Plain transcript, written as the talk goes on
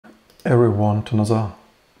everyone to another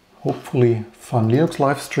hopefully fun Linux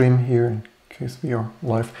live stream here, in case we are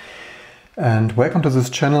live. And welcome to this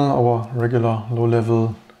channel, our regular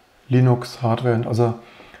low-level Linux hardware and other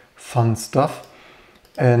fun stuff.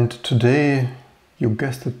 And today, you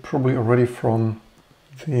guessed it probably already from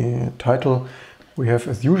the title, we have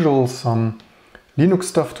as usual some Linux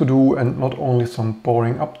stuff to do, and not only some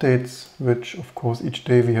boring updates, which of course each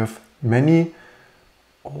day we have many.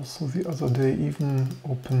 Also the other day even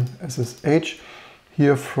open SSH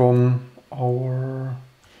here from our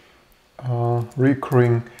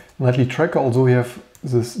recurring nightly tracker. Also we have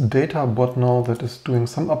this data bot now that is doing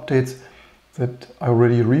some updates that I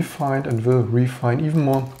already refined and will refine even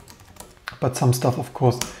more. But some stuff, of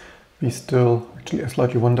course, we still actually I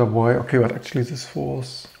slightly wonder why. Okay, but actually this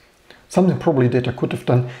was something probably data could have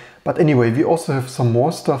done. But anyway, we also have some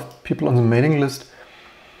more stuff. People on the mailing list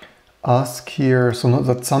ask here, so not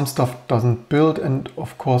that some stuff doesn't build, and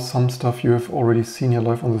of course some stuff you have already seen here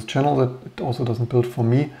live on this channel that it also doesn't build for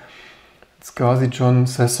me. Skazi John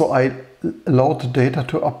says, so I allowed the data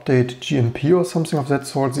to update GMP or something of that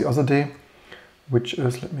sort the other day, which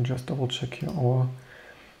is, let me just double check here, our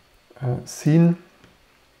scene.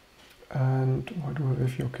 And why do I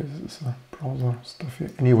have here? Okay, this is a browser stuff here.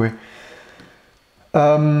 Anyway,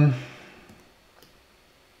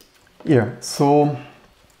 yeah, so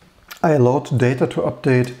I allowed data to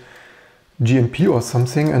update GMP or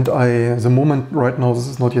something, and the moment right now, this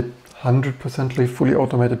is not yet 100% fully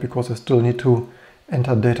automated because I still need to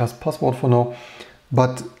enter data's password for now.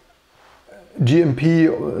 But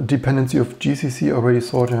GMP dependency of GCC already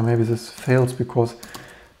thought, yeah, maybe this fails because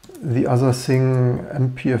the other thing,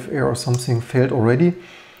 MPFR or something, failed already.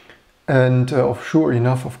 And sure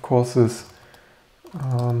enough, of course, this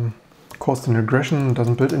caused an regression,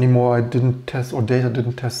 doesn't build anymore. I didn't test, or data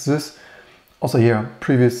didn't test this. Also, yeah,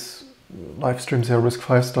 previous live streams here,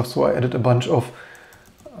 RISC-V stuff, so I added a bunch of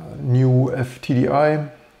new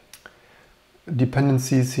FTDI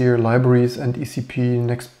dependencies here, libraries and ECP,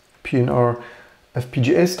 next PNR,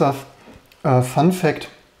 FPGA stuff. Fun fact,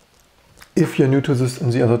 if you're new to this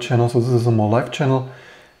in the other channel, so this is a more live channel,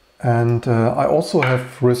 and I also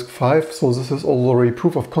have RISC-V, so this is already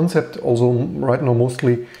proof of concept, also right now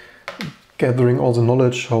mostly gathering all the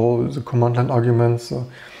knowledge, how the command line arguments,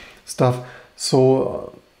 stuff.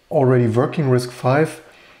 So already working RISC-V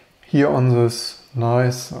here on this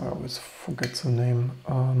nice, I always forget the name,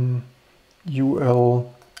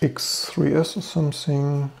 ULX3S or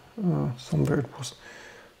something, somewhere it was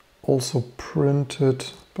also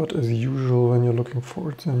printed, but as usual when you're looking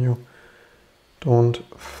for it then you don't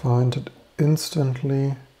find it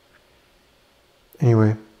instantly.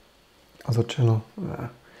 Anyway, other channel.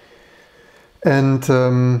 And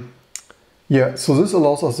yeah, so this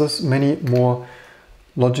allows us this many more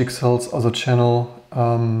logic cells, other channel,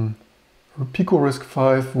 Pico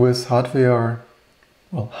RISC-V with hardware,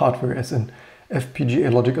 well, hardware as in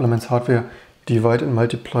FPGA logic elements hardware, divide and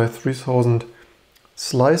multiply 3000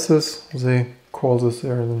 slices. They call this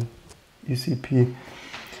there the ECP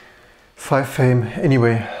 5-fame.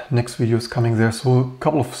 Anyway, next video is coming there. So a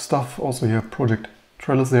couple of stuff also here, project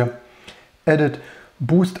trailers there. Added,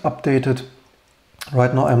 boost updated.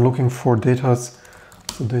 Right now I'm looking for datas.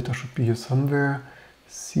 So data should be here somewhere.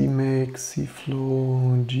 CMake,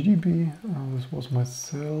 CFlow, GDB. This was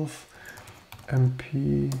myself.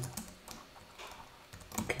 MP.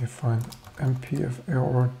 Okay, fine. MPFR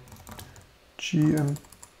or GM.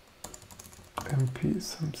 MP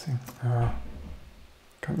something.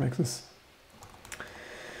 Can't make this.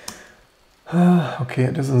 Okay,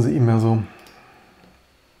 it is in the email though.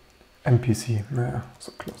 MPC. Yeah,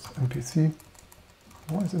 so close. MPC.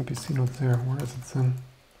 Why is MPC not there? Where is it then?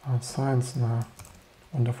 Science. Nah.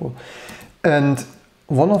 Wonderful. And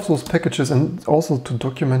one of those packages, and also to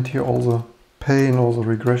document here all the pain, all the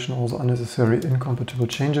regression, all the unnecessary incompatible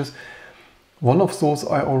changes, one of those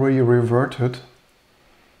I already reverted.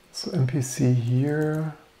 So MPC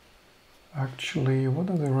here, actually, what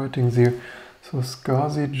are they writing there? So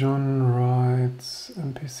Skazi John writes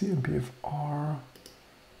MPC, MPFR.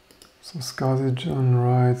 So Skazi John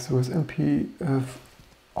writes, so is MPFR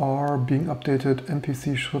being updated,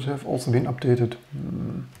 MPC should have also been updated.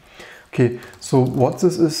 Okay, so what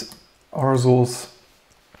this is are those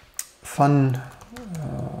fun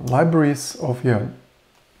libraries of, yeah,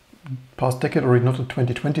 past decade already, not a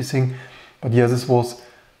 2020 thing, but yeah, this was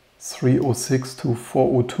 306 to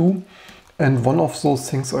 402, and one of those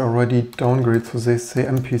things I already downgraded. So they say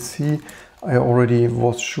MPC. I already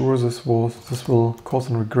was sure this will cause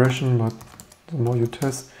a regression, but the more you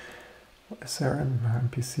test, is there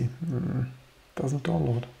MPC? Doesn't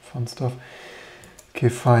download. Fun stuff. Okay,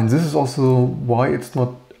 fine. This is also why it's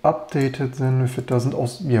not update it then if it doesn't.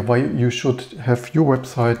 Also, yeah, why you should have your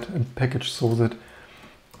website and package so that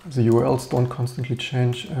the URLs don't constantly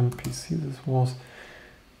change. MPC this was.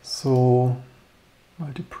 So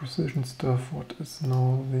multi-precision stuff. What is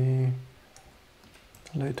now the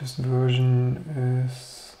latest version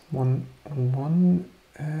is 1.1,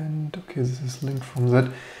 and okay, this is linked from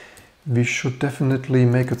that. We should definitely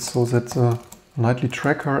make it so that the nightly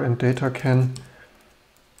tracker and data can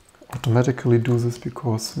automatically do this,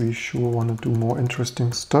 because we sure want to do more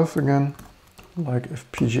interesting stuff again, like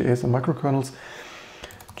FPGAs and microkernels.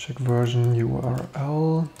 Check version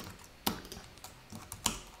URL.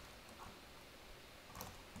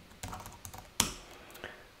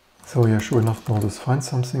 So yeah, sure enough, now this finds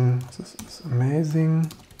something. This is amazing.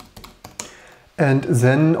 And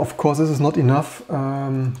then, of course, this is not enough,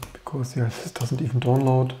 because yeah, this doesn't even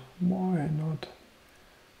download. Why not?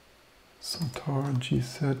 So tar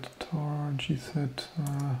gz.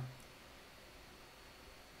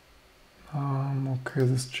 Okay,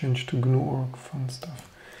 this changed to GNU.org, fun stuff.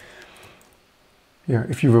 Yeah,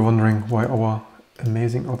 if you were wondering why our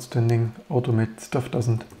amazing, outstanding automate stuff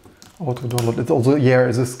doesn't auto-download, it's also, yeah,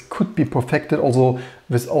 this could be perfected also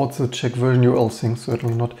without the check version URL thing,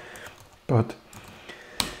 certainly not. But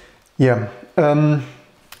yeah,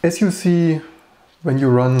 as you see, when you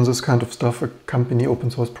run this kind of stuff, a company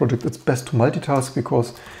open source project, it's best to multitask,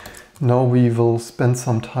 because now we will spend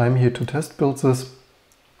some time here to test build this.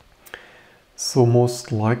 So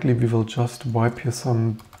most likely we will just wipe here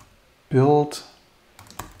some build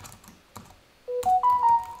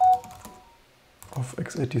of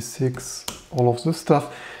x86, all of this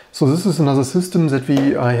stuff. So this is another system that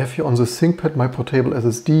I have here on the ThinkPad, my portable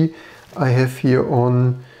SSD. I have here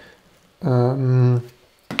on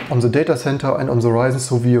the data center and on the Ryzen.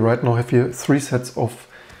 So we right now have here 3 sets of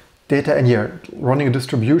data, and yeah, running a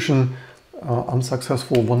distribution,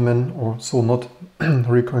 unsuccessful, one man or so, not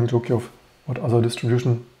recurring joke of what other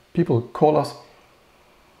distribution people call us.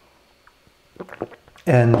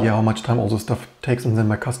 And yeah, how much time all this stuff takes, and then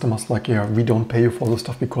my customers like, yeah, we don't pay you for the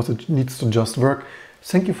stuff because it needs to just work.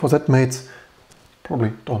 Thank you for that, mates.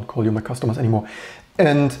 Probably don't call you my customers anymore.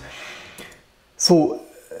 And so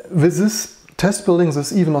with this test building,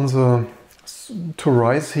 this even on the to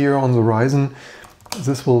rise here on the Ryzen,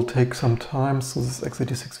 this will take some time. So this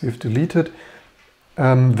x86 we've deleted.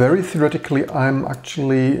 Very theoretically, I'm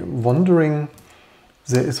actually wondering,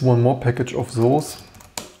 there is one more package of those,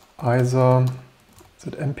 either is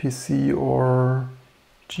it MPC or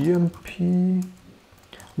GMP?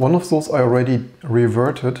 One of those I already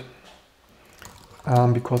reverted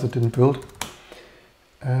because it didn't build.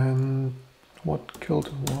 And what killed?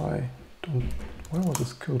 Why was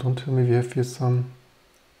this killed? Don't tell me we have here some.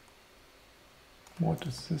 What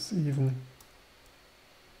is this even?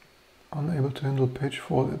 Unable to handle page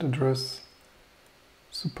fault at address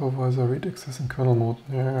supervisor read access in kernel mode.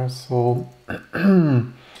 Yeah, so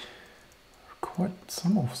quite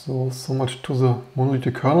some of those. So much to the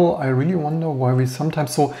monolithic kernel. I really wonder why we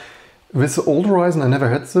sometimes, so with the old Ryzen I never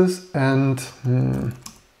had this, and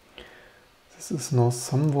this is now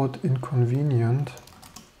somewhat inconvenient.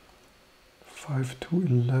 5 to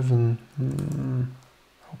 11.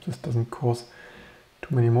 Hope this doesn't cause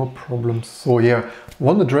too many more problems. So yeah,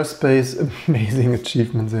 one address space, amazing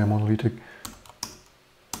achievement there, monolithic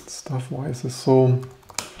stuff. Why is this so?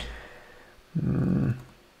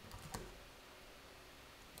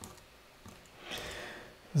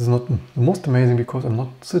 This is not the most amazing because I'm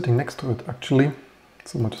not sitting next to it actually.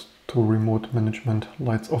 So much to remote management,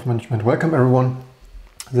 lights off management. Welcome everyone.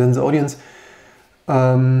 Then the audience.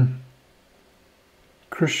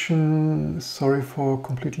 Christian, sorry for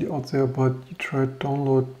completely out there, but you tried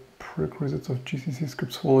download prerequisites of GCC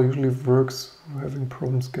scripts for usually works. We're having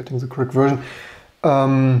problems getting the correct version.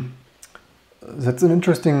 That's an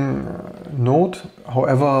interesting note.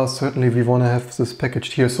 However, certainly we want to have this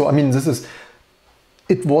packaged here. So I mean,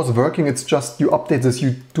 it was working. It's just you update this.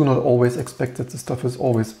 You do not always expect that the stuff is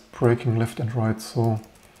always breaking left and right. So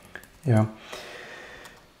yeah.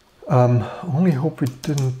 Only hope we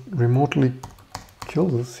didn't remotely kill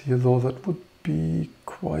this here though. That would be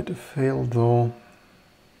quite a fail though.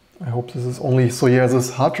 I hope this is only, so yeah,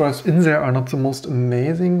 these hard drives in there are not the most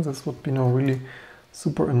amazing. This would be now really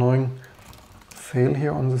super annoying fail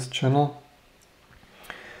here on this channel.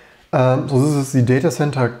 So this is the data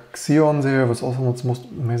center Xeon there, was also not the most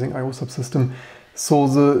amazing IO subsystem. So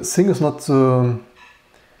the thing is not the,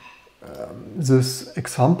 this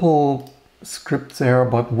example script there,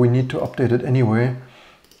 but we need to update it anyway.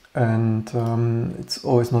 And it's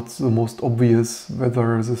always not the most obvious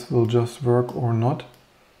whether this will just work or not.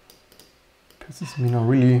 Pisses me now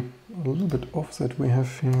really a little bit offset we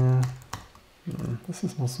have here. This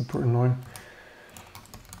is not super annoying.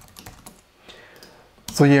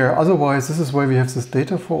 So yeah, otherwise this is why we have this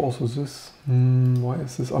data for. Also this, why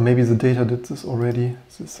is this? Or maybe the data did this already.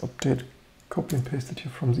 This update, copy and pasted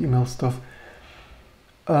here from the email stuff.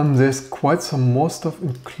 There's quite some more stuff,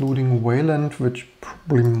 including Wayland, which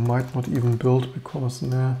probably might not even build because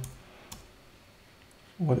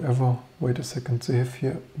whatever. Wait a second, they have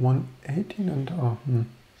here 118 and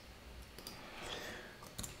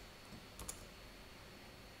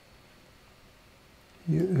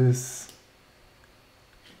here is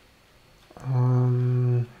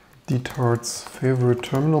Detart's favorite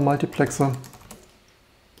terminal multiplexer.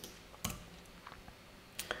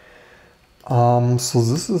 So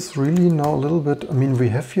this is really now a little bit, I mean, we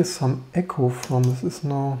have here some echo from, this is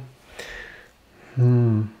now,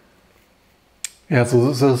 yeah, so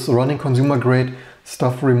this is running consumer grade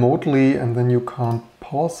stuff remotely and then you can't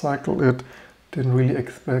power cycle it. Didn't really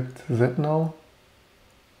expect that now.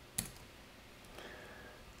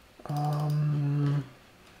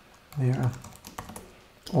 Yeah,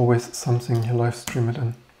 always something, you live stream it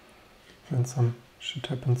and then some shit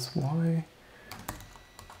happens. Why?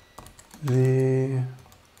 The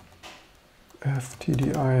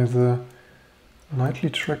FTDI, the nightly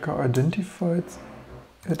tracker identified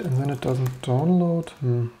it and then it doesn't download.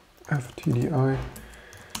 FTDI.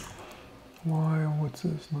 Why would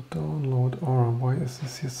this not download? Or why is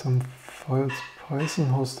this here some files Python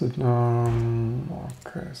hosted?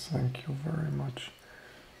 Okay, thank you very much.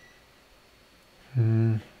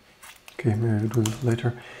 Okay, maybe I'll do this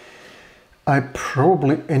later. I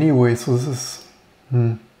probably anyway, so this is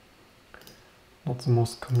not the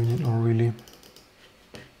most convenient, or really.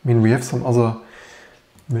 I mean, we have some other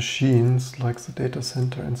machines like the data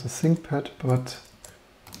center and the ThinkPad, but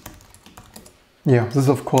yeah, this is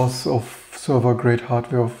of course of server grade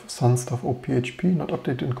hardware of Sun stuff or PHP, not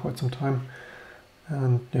updated in quite some time.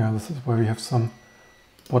 And yeah, this is why we have some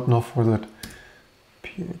botnet for that.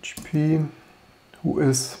 PHP, who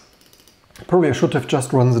is, probably I should have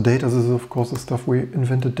just run the data. This is of course the stuff we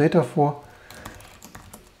invented data for.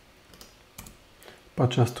 But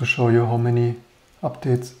just to show you how many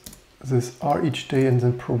updates this are each day, and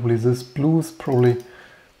then probably this blue is probably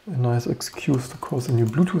a nice excuse to cause a new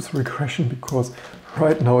Bluetooth regression, because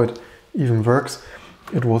right now it even works.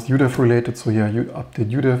 It was UDEV related, so yeah, you update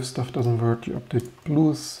UDEV, stuff doesn't work. You update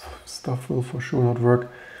blues, stuff will for sure not work.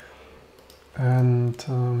 And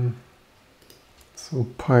so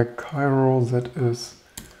PyCairo, that is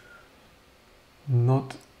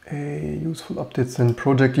not a useful update then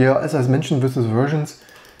project. Yeah, as I mentioned, with these versions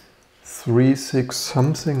 3.6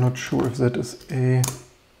 something, not sure if that is a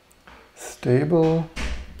stable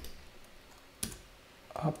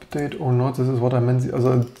update or not. This is what I meant the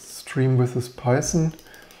other stream with this Python,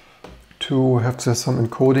 to have there some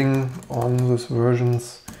encoding on these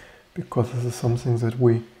versions, because this is something that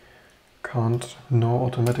we can't know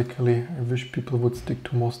automatically. I wish people would stick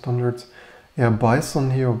to more standards. Yeah,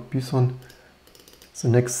 Bison here, or Bison, the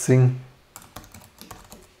next thing.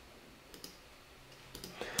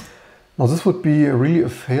 Now this would be really a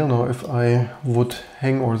fail now if I would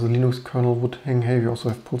hang, or the Linux kernel would hang. Hey, we also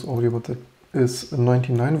have Pulse Audio, but that is a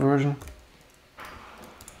 99 version.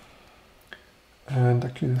 And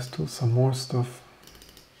actually there's still some more stuff.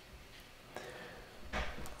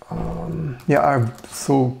 Yeah,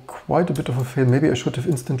 so quite a bit of a fail. Maybe I should have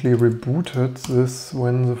instantly rebooted this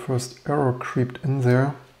when the first error creeped in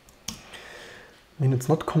there. I mean, it's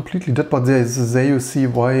not completely dead, but there you see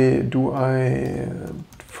why do I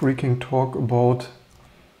freaking talk about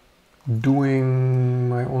doing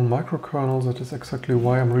my own microkernels. That is exactly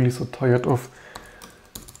why I'm really so tired of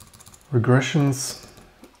regressions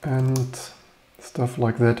and stuff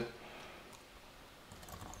like that.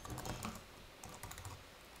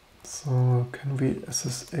 So can we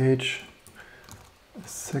SSH a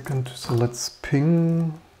second? So let's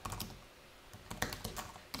ping.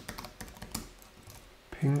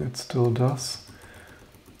 Ping, it still does.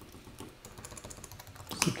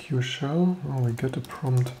 Secure shell. Oh, we get a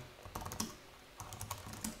prompt.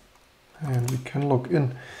 And we can log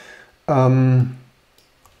in.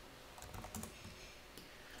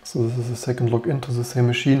 So this is a second login to the same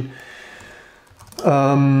machine.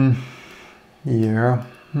 Yeah.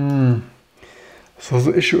 So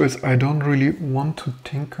the issue is I don't really want to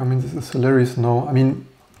tinker. I mean, this is hilarious now. I mean,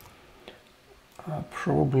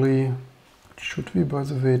 probably, should we, by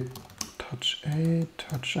the way, touch A,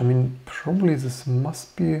 touch, I mean, probably this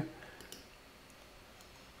must be, I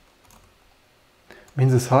mean,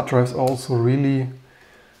 this hard drives are also really,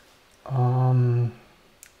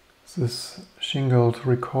 this shingled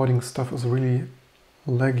recording stuff is really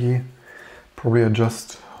laggy. Probably I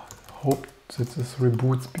just hope that this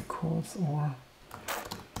reboots because, or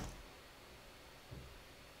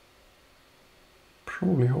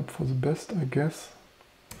probably hope for the best, I guess.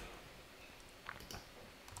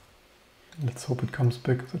 Let's hope it comes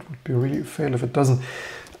back. That would be really a fail if it doesn't.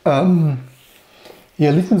 Yeah,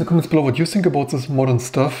 leave me in the comments below what you think about this modern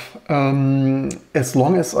stuff. As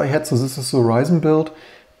long as I had, so this is the Ryzen build,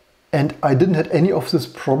 and I didn't have any of this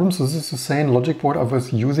problem. So this is the same logic board I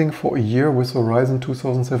was using for a year with the Ryzen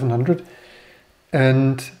 2700.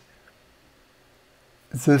 And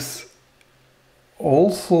this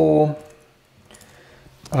also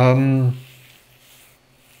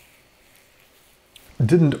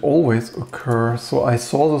didn't always occur. So I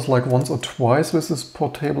saw this like once or twice with this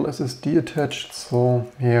portable SSD attached.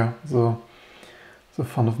 So yeah, the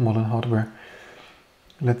fun of modern hardware.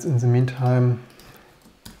 Let's in the meantime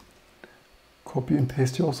copy and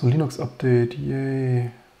paste here also Linux update.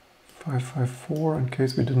 Yay, 554 in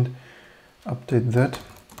case we didn't update that.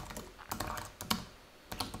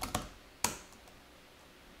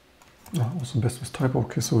 Also best with typo.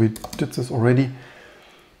 Okay, so we did this already.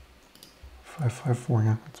 554,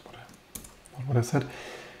 yeah, that's not what I said.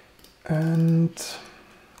 And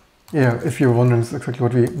yeah, if you're wondering, it's exactly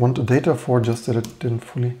what we want the data for, just that it didn't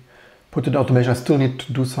fully put it automation. I still need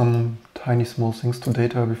to do some tiny small things to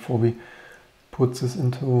data before we put this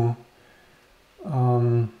into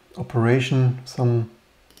operation, some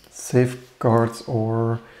safeguards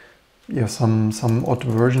or yeah, some odd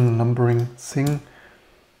version numbering thing.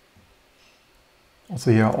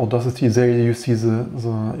 Also, yeah, Audacity, there you see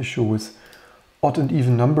the issue with odd and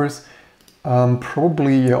even numbers.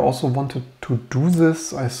 Probably I also wanted to do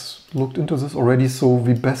this. I looked into this already, so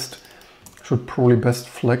we should probably best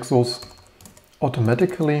flag those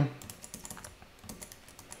automatically.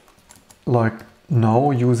 Like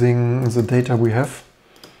now, using the data we have,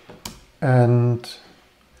 and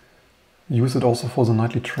use it also for the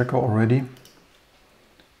nightly tracker already.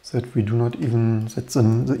 That we do not even, that's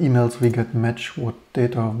in the emails we get match what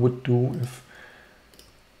data would do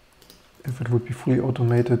if it would be fully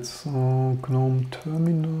automated. So GNOME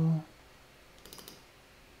terminal.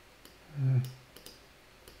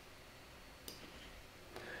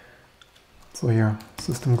 So yeah,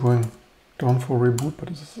 system going down for reboot,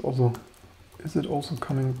 but is it also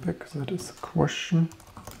coming back? That is the question.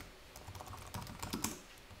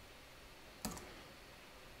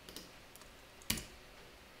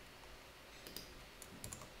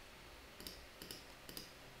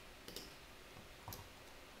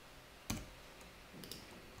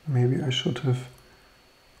 Maybe I should have,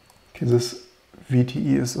 okay, this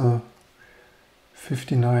VTE is a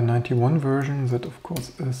 5991 version, that of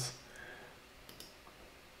course is,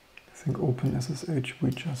 I think OpenSSH we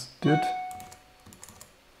just did.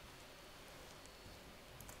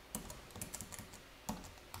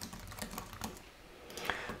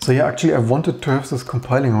 So yeah, actually I wanted to have this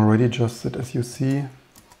compiling already, just that as you see,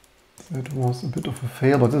 that was a bit of a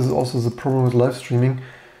fail, but this is also the problem with live streaming.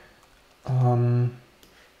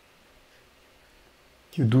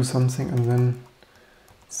 You do something and then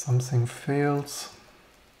something fails.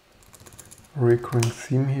 Recurring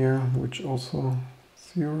theme here, which also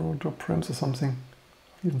 0 job frames or something,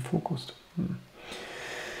 even focused.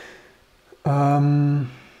 Also,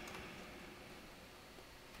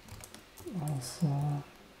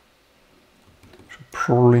 should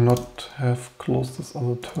probably not have closed this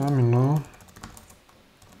other terminal.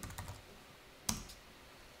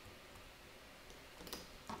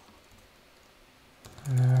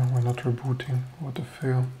 Yeah, we're not rebooting. What a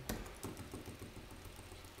fail.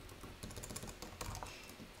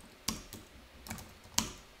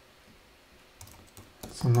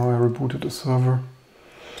 So now I rebooted a server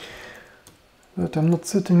that I'm not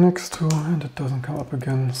sitting next to and it doesn't come up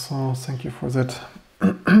again. So thank you for that.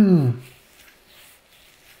 I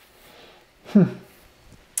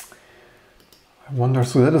wonder,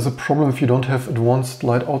 so that is a problem if you don't have advanced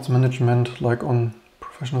light outs management like on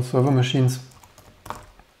professional server machines.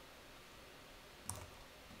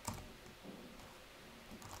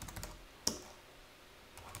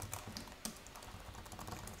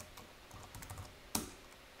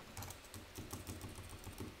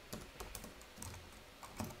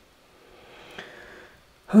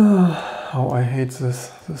 How I hate this.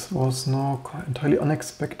 This was now entirely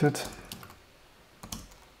unexpected.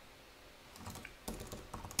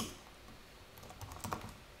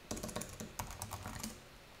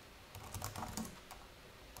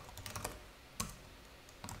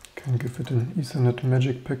 Can give it an Ethernet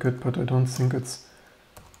magic packet, but I don't think it's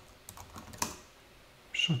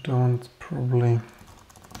shut down. It's probably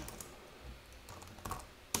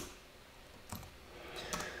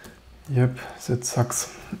Yep, that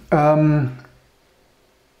sucks.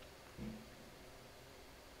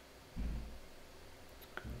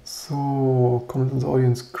 So, comment in the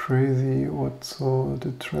audience, crazy. What so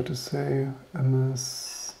did try to say?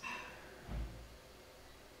 MS,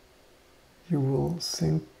 you will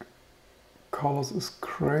think Carlos is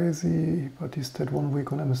crazy, but he stayed 1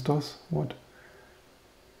 week on MS-DOS. What?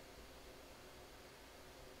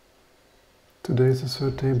 Today is the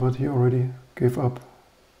 3rd day, but he already gave up.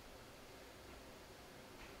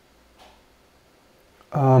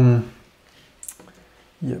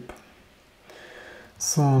 Yep.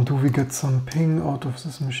 So, do we get some ping out of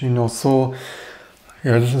this machine? No. So,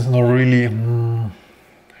 yeah, this is not really...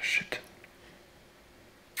 shit.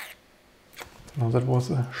 No, that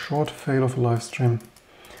was a short fail of a live stream.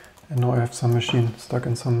 And now I have some machine stuck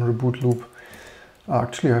in some reboot loop.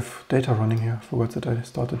 Actually, I have data running here. I forgot that I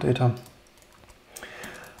started data.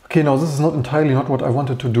 Okay, now this is not entirely not what I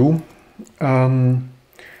wanted to do.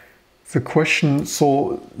 The question,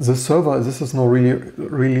 so the server, this is now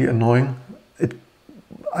really annoying.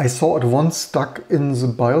 I saw it once stuck in the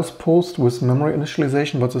BIOS post with memory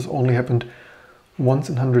initialization, but this only happened once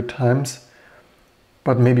in 100 times.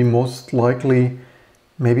 But maybe most likely,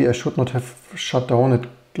 maybe I should not have shut down it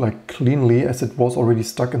like cleanly as it was already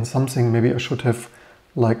stuck in something. Maybe I should have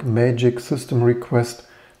like magic system request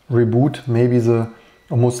reboot. Maybe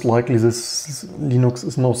or most likely this Linux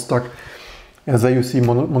is now stuck. As there you see,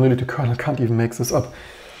 monolithic kernel can't even make this up.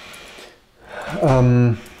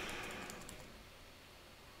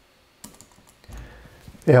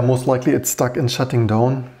 Yeah, most likely it's stuck in shutting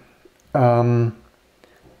down.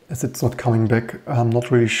 As it's not coming back. I'm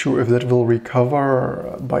not really sure if that will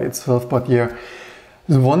recover by itself, but yeah.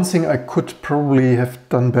 The one thing I could probably have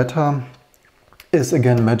done better is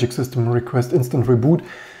again magic system request instant reboot.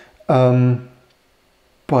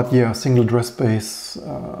 But yeah, single address space,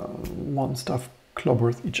 one stuff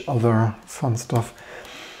clobbers each other, fun stuff.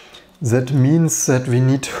 That means that we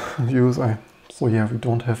need to use, so yeah, we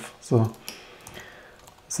don't have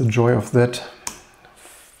the joy of that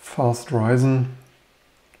fast Ryzen,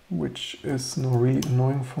 which is now really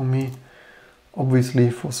annoying for me, obviously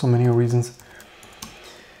for so many reasons.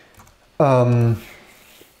 And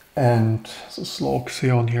the slow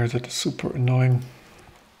Xeon here, that is super annoying.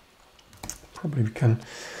 Probably we can,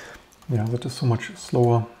 yeah, that is so much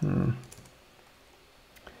slower.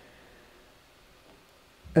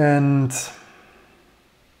 And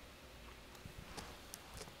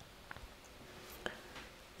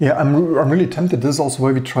yeah, I'm really tempted. This is also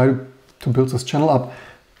why we try to build this channel up.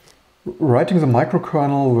 Writing the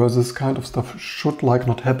microkernel where this kind of stuff should like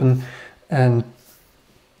not happen, and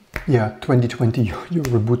yeah, 2020 you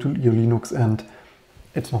reboot your Linux and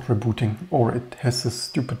it's not rebooting, or it has this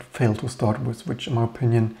stupid fail to start with, which in my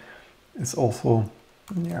opinion is also,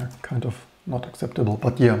 yeah, kind of not acceptable.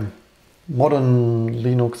 But yeah, modern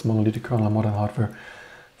Linux, monolithic kernel, modern hardware,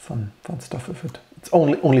 fun stuff with it. It's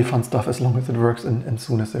only fun stuff as long as it works, and as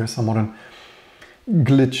soon as there's some modern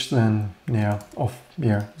glitch, then yeah,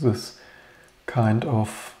 this kind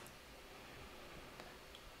of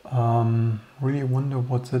really wonder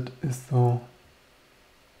what that is though.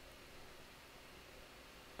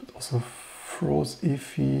 But also froze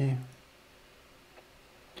EFI.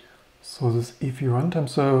 So this EFI runtime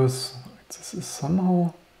service, this is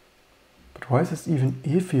somehow, but why is this even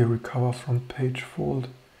EFI recover from page fault?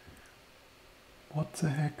 What the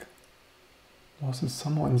heck? Was this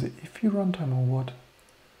somehow in the EFI runtime or what?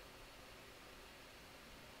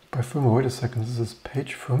 By firmware, wait a second, this is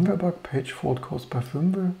page firmware bug, page fault caused by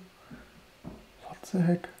firmware? What the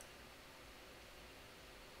heck?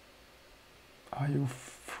 Are you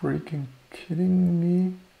freaking kidding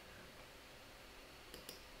me?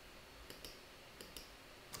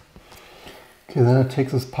 Okay, then I take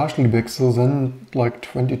this partially back, so then like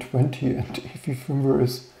 2020 and EFI firmware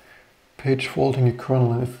is page faulting a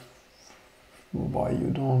kernel, and why you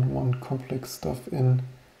don't want complex stuff in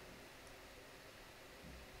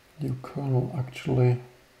your kernel actually.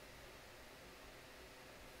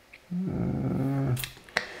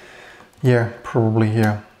 Yeah, probably,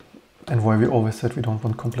 yeah. And why we always said we don't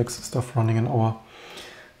want complex stuff running in our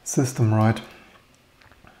system, right?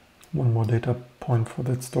 One more data point for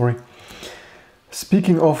that story.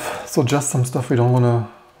 Speaking of, so just some stuff we don't want to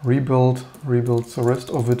rebuild the rest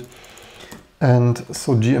of it. And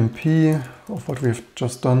so GMP of what we have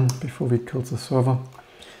just done before we killed the server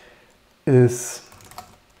is,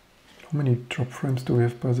 how many drop frames do we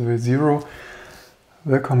have, by the way? 0.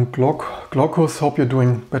 Welcome Glaucus, hope you're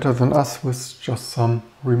doing better than us with just some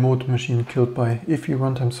remote machine killed by EFI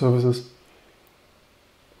runtime services.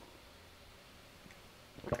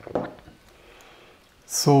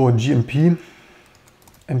 So GMP,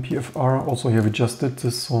 MPFR, also here we just did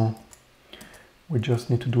this, so we just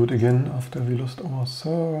need to do it again after we lost our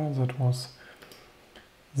server. That was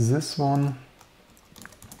this one.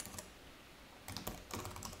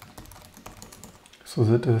 So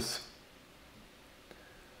that is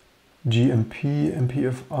GMP,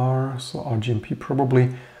 MPFR, so RGMP probably.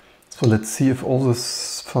 So let's see if all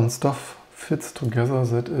this fun stuff fits together.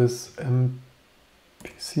 That is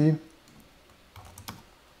MPC.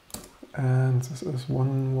 And this is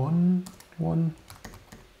 111.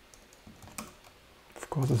 Of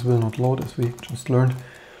course, this will not load as we just learned.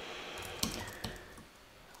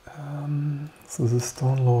 So this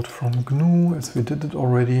download from GNU, as we did it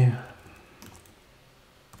already.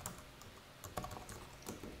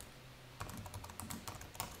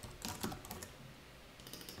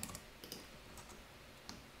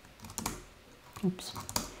 Oops.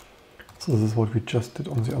 So this is what we just did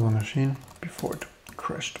on the other machine before it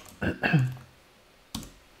crashed.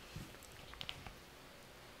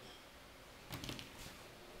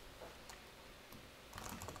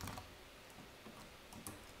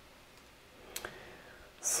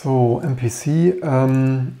 So MPC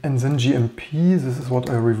and then GMP, this is what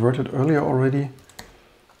I reverted earlier already.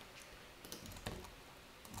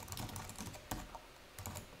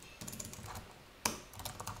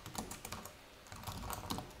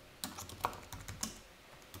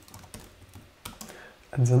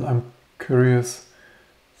 And then I'm curious,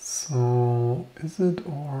 so is it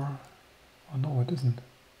or, oh no it isn't.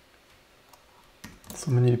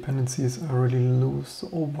 So many dependencies, I really lose the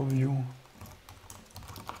overview.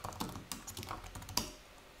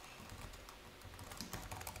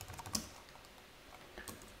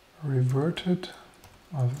 Reverted,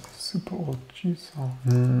 oh this is super old, geez. Oh.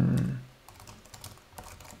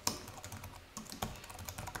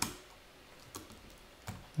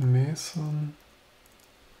 Mason.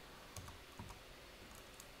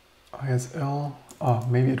 ISL,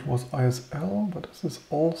 maybe it was ISL, but is this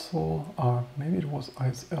also, maybe it was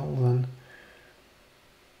ISL then,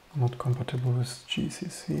 not compatible with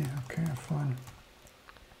GCC, okay, fine.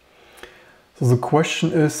 So the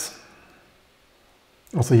question is,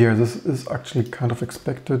 also here, this is actually kind of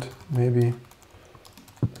expected, maybe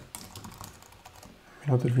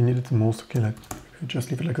not that we need it the most, okay, like, we just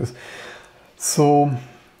leave it like this. So,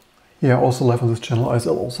 yeah, also live on this channel,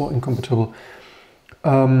 ISL also incompatible.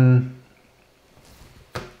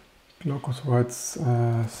 Locus writes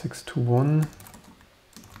 621.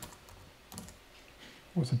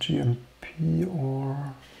 Was it GMP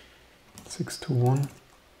or 621?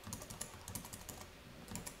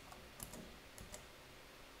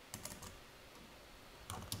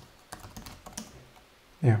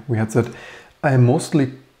 Yeah, we had that. I am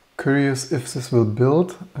mostly curious if this will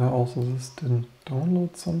build. Also, this didn't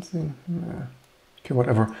download something. Nah. Okay,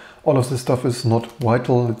 whatever. All of this stuff is not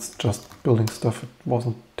vital. It's just building stuff. It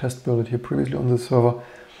wasn't test built here previously on the server.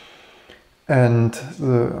 And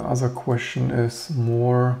the other question is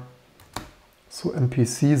more, so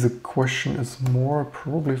MPC, the question is more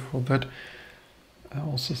probably for that.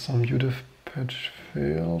 Also some udiv patch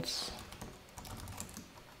fails.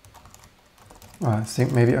 I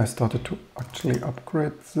think maybe I started to actually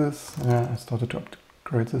upgrade this. Yeah, I started to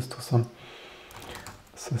upgrade this to some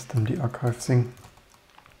systemd archive thing.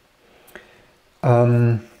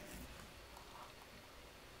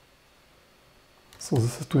 So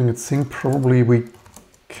this is doing its thing. Probably we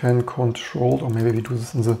can control, or maybe we do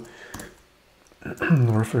this in the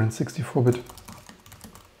reference 64-bit.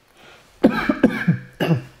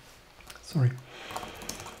 Sorry.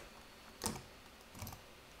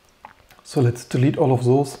 So let's delete all of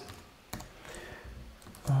those.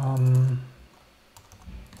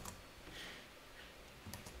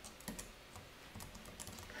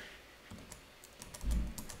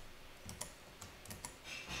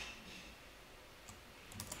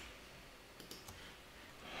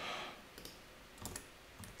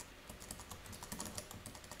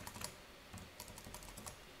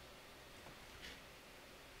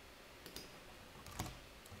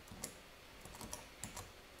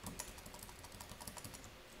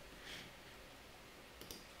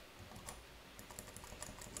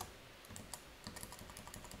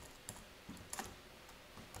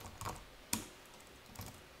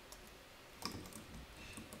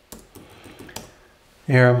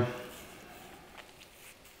 Yeah.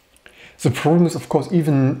 The problem is, of course,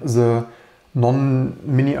 even the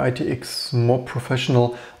non-mini ITX more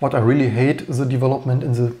professional. What I really hate the development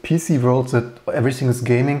in the PC world, that everything is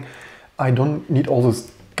gaming. I don't need all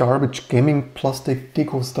this garbage gaming plastic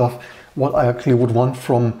deco stuff. What I actually would want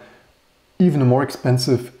from even a more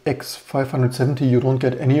expensive X570, you don't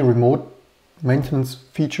get any remote maintenance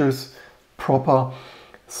features proper.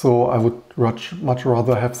 So I would much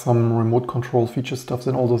rather have some remote control feature stuff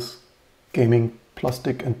than all this gaming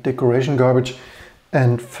plastic and decoration garbage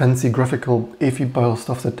and fancy graphical AFI bio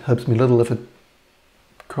stuff that helps me little if it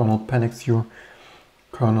kernel panics your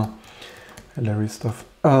kernel. Hilarious stuff.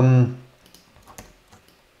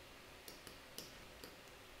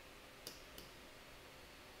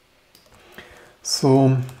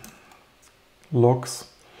 So logs,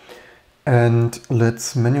 and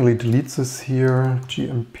let's manually delete this here,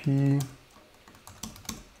 GMP,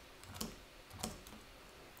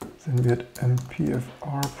 then we had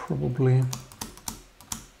MPFR probably,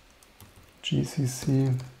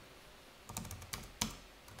 GCC,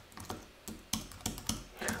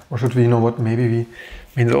 or should we, you know what, maybe we, I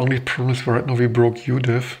mean the only problem is right now we broke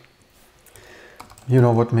UDEV. You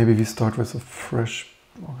know what, maybe we start with a fresh,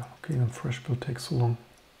 okay, a fresh build takes so long.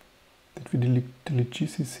 Did we delete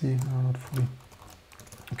GCC? No, not fully.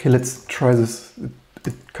 Okay, let's try this.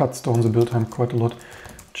 It cuts down the build time quite a lot,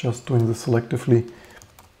 just doing this selectively.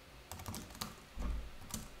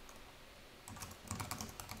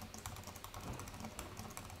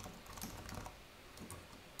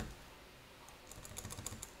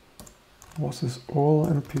 Was this all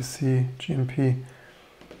MPC, GMP?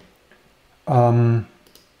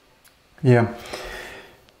 Yeah.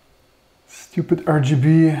 Stupid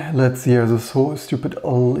RGB, let's see, this whole stupid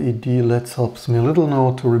LED LEDs helps me a little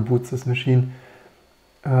now to reboot this machine.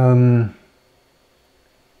 Do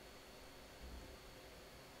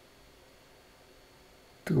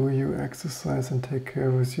you exercise and take care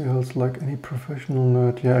of your health like any professional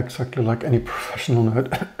nerd? Yeah, exactly like any professional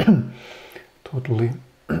nerd. Totally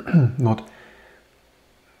not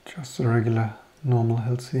just a regular, normal,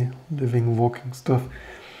 healthy, living, walking stuff.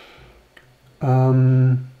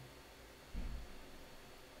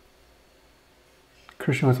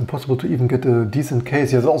 Christian, it's impossible to even get a decent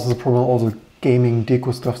case. Yeah, there's also the problem, all the gaming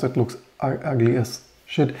deco stuff that looks ugly as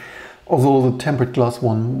shit. Although the tempered glass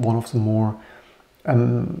one of the more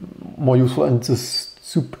useful, and this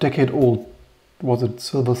super decade-old, was it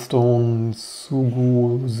Silverstone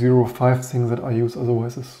Sugu 05 thing that I use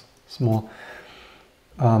otherwise is small.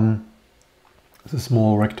 The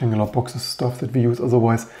small rectangular boxes stuff that we use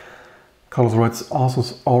otherwise. Carlos writes,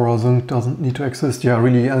 Asus Aura Sync doesn't need to exist. Yeah,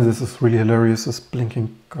 really, and this is really hilarious. This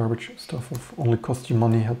blinking garbage stuff of only costs you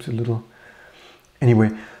money, helps you little.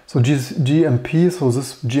 Anyway, so GMP, so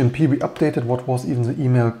this GMP we updated. What was even the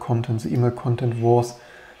email content? The email content was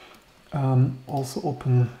also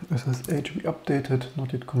open SSH we updated,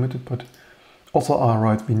 not yet committed, but also,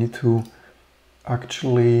 right, we need to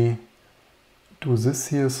actually do this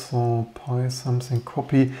here. So pi something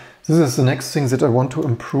copy. This is the next thing that I want to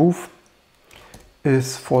improve,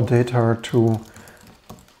 is for data to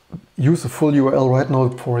use a full URL. Right now,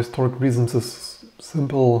 for historic reasons, this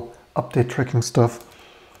simple update tracking stuff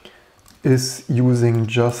is using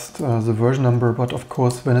just the version number, but of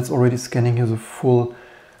course when it's already scanning here the full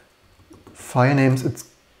file names, it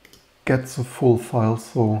gets the full file,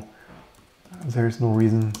 so there is no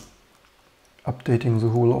reason updating the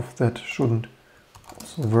whole of that shouldn't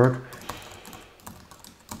also work.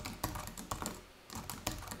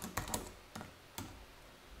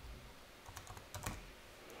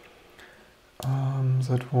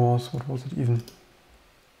 That was, what was it even?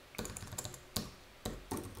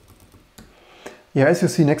 Yeah, as you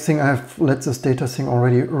see, next thing I have let this data thing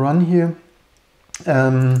already run here.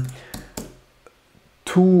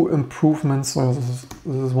 Two improvements, so this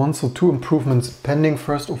is one, so two improvements pending.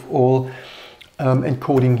 First of all,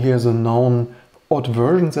 encoding here the known odd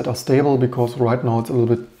versions that are stable, because right now it's a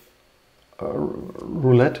little bit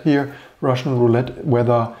roulette here, Russian roulette,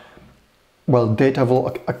 whether, well, data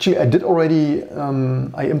will, actually I did already,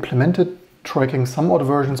 I implemented tracking some odd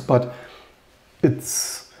versions, but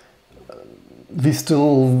it's, we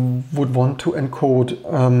still would want to encode,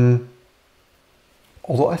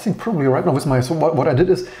 although I think probably right now with my, so what I did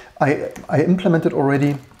is I implemented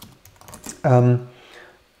already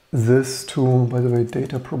this to, by the way,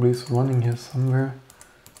 data probably is running here somewhere.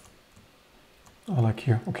 Oh, like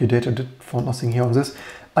here. Okay, data did found nothing here on this.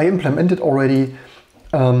 I implemented already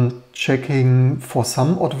checking for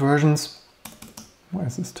some odd versions. Why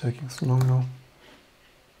is this taking so long now?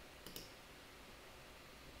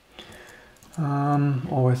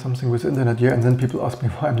 Always something with the internet, yeah, and then people ask me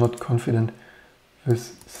why I'm not confident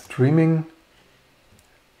with streaming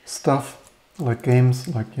stuff, like games,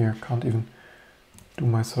 like here, can't even do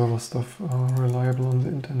my server stuff reliable on the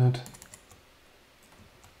internet.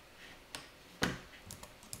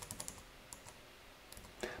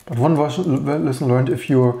 But one lesson learned, if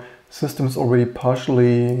your system is already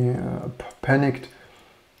partially panicked,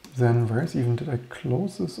 Then where is even, did I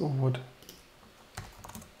close this or what?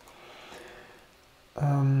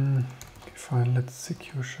 Okay, fine, let's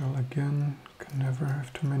secure shell again. Can never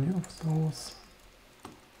have too many of those.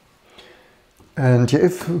 And yeah,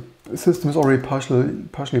 if the system is already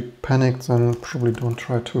partially panicked, then probably don't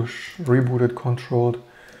try to reboot it controlled.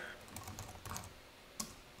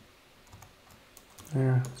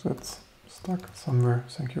 There, that's stuck somewhere.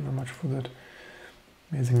 Thank you very much for that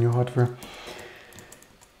amazing new hardware.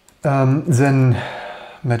 Then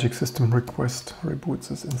magic system request reboots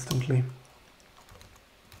this instantly.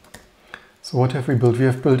 So what have we built? We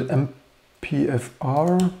have built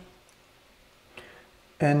MPFR,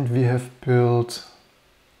 and we have built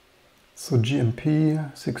so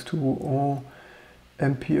GMP 6200,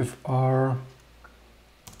 MPFR.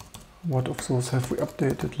 What of those have we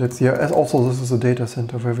updated? Let's see. As also this is a data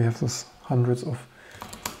center where we have this hundreds of,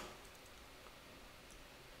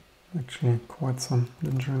 actually quite some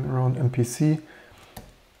lingering around. MPC.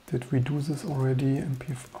 Did we do this already?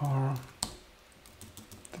 MPFR.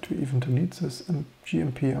 Did we even delete this?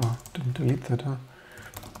 GMP. Didn't delete that, huh?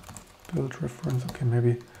 Build reference. Okay,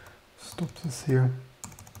 maybe stop this here.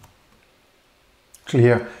 Actually,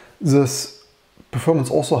 yeah, this performance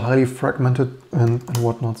also highly fragmented and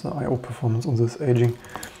whatnot. The I/O performance on this aging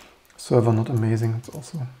server not amazing. It's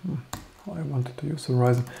also how I wanted to use the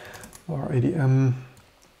Ryzen or ADM.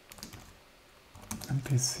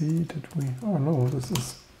 MPC, did we? Oh no, this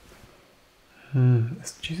is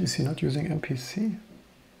GCC not using MPC?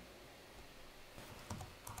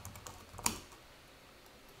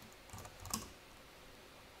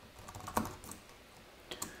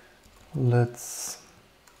 Let's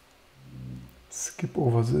skip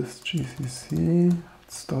over this GCC.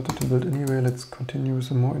 It started to build anyway. Let's continue with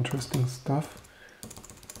some more interesting stuff.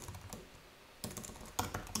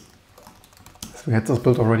 So we had this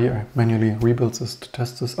built already. I manually rebuilt this to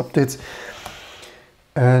test this updates.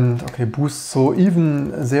 And okay, boost. So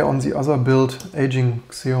even there on the other build, aging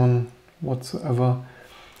Xeon whatsoever.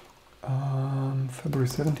 February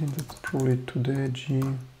 17th, it's probably today. G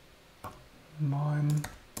mime.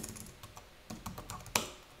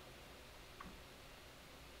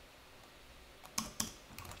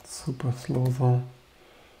 Super slow though,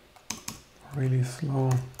 really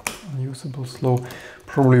slow, unusable slow.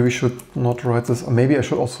 Probably we should not write this, or maybe I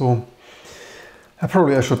should also,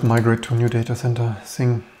 probably I should migrate to a new data center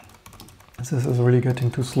thing. This is really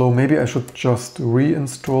getting too slow. Maybe I should just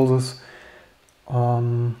reinstall this,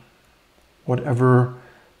 whatever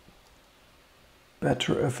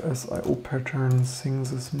better FS IO pattern thing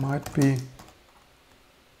this might be.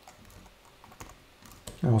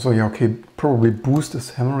 Also, yeah, okay, probably boost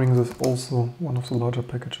is hammering this also, one of the larger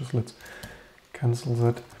packages. Let's cancel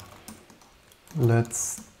that.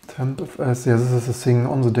 Let's tempfs, yeah, this is a thing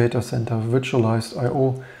on the data center, virtualized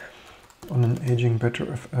IO on an aging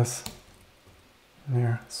better FS.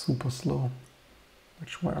 Yeah, super slow,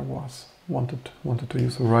 which where I was, wanted to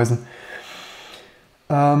use Horizon.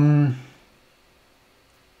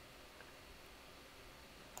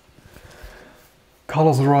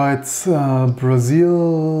 Carlos writes,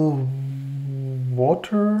 Brazil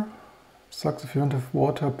water sucks. If you don't have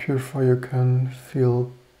water purifier, you can feel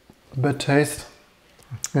a bad taste.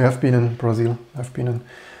 I have been in Brazil. I've been in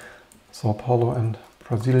Sao Paulo and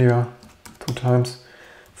Brasilia 2 times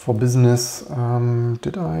for business.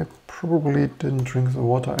 Did I? Probably didn't drink the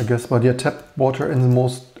water, I guess. But yeah, tap water in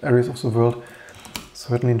most areas of the world.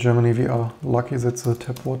 Certainly in Germany, we are lucky that the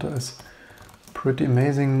tap water is pretty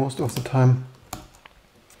amazing most of the time.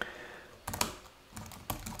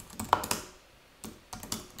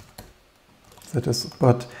 That is,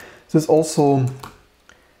 but this also,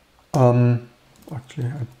 actually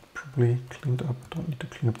I probably cleaned up, don't need to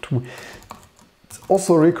clean up too. It's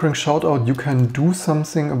also a recurring shout out, you can do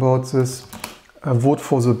something about this, vote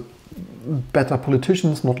for the better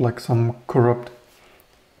politicians, not like some corrupt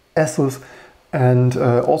asses, and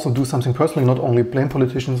also do something personally, not only blame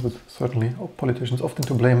politicians, but certainly politicians often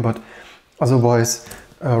to blame, but otherwise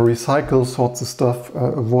recycle sorts of stuff,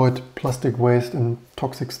 avoid plastic waste and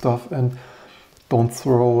toxic stuff, and don't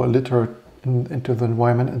throw litter into the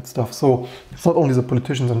environment and stuff. So it's not only the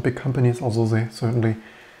politicians and big companies, although they certainly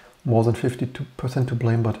more than 52% to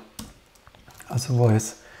blame, but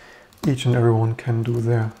otherwise each and everyone can do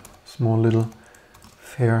their small little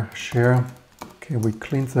fair share. Okay, we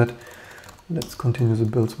cleaned that. Let's continue the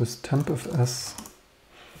builds with tempfs.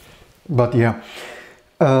 But yeah,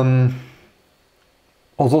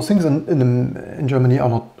 although things in Germany are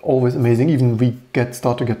not always amazing, even we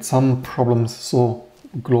start to get some problems, so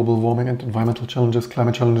global warming and environmental challenges,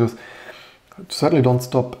 climate challenges, certainly don't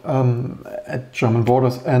stop at German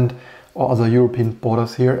borders. And or other European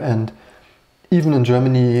borders here. And even in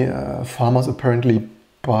Germany, farmers apparently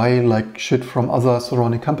buy like shit from other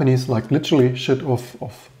surrounding companies, like literally shit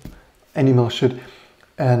of animal shit,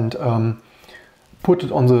 and put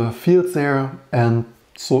it on the fields there. And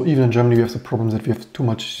so even in Germany we have the problem that we have too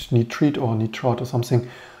much nitrate or nitrat or something,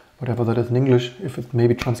 whatever that is in English, if it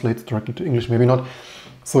maybe translates directly to English, maybe not.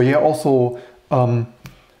 So yeah, also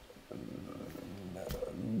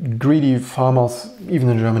greedy farmers, even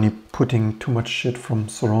in Germany, putting too much shit from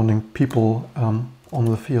surrounding people on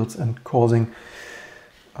the fields and causing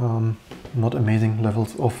not amazing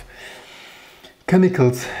levels of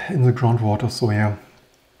chemicals in the groundwater. So yeah.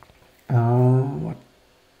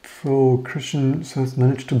 So Christian says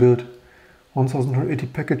managed to build 1080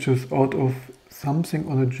 packages out of something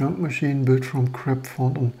on a junk machine built from crap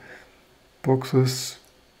found on boxes.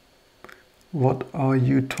 What are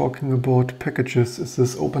you talking about? Packages? Is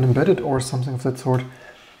this open embedded or something of that sort?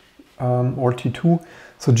 Or T2?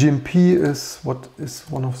 So GMP is what is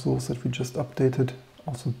one of those that we just updated.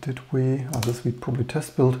 Also, did we? This we probably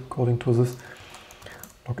test build according to this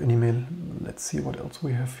login email. Let's see what else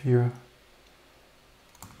we have here.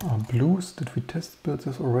 Blues. Did we test build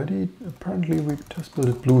this already? Apparently we test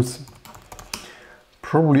built blues.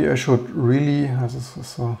 Probably I should really. This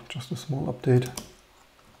is just a small update.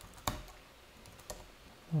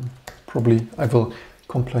 Probably I will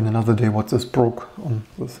complain another day what this broke on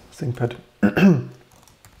this ThinkPad.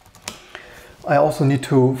 I also need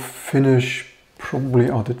to finish probably,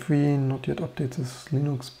 did we not yet update this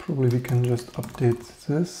Linux? Probably we can just update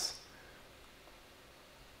this.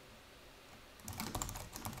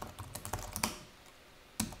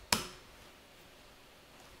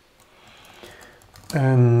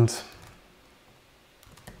 And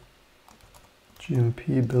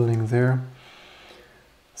GMP building there.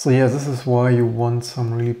 So yeah, this is why you want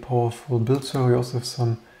some really powerful build server. We also have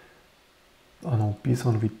some, oh no,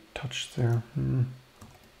 Bison we touched there.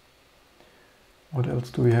 What else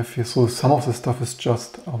do we have here? So some of the stuff is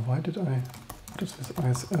just, why did I, what is this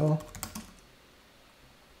ISL?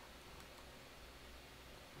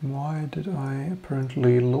 Why did I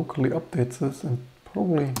apparently locally update this and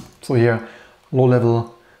probably, so yeah, low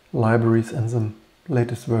level libraries and the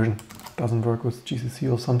latest version doesn't work with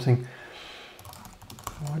GCC or something.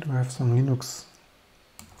 Why do I have some Linux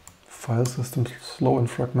file systems slow and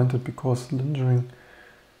fragmented? Because lingering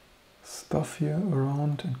stuff here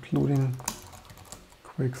around, including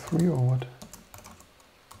Quake 3 or what?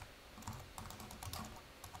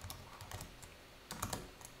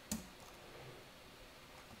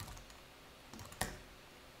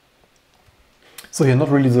 So yeah, not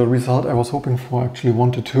really the result I was hoping for. I actually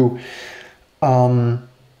wanted to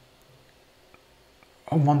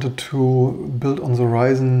build on the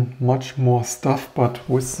Ryzen much more stuff, but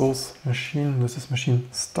with this machine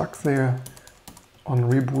stuck there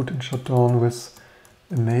on reboot and shutdown with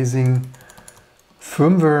amazing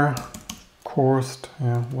firmware coursed.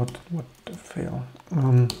 Yeah, what a fail.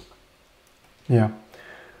 Yeah.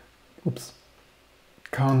 Oops.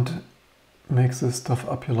 Can't make this stuff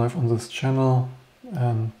up here live on this channel.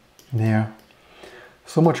 And yeah.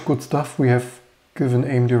 So much good stuff we have given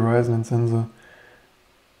AMD Ryzen and then the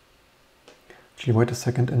actually wait a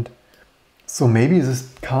second, and so maybe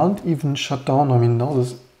this can't even shut down. I mean now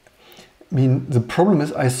this, I mean the problem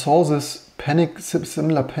is I saw this panic,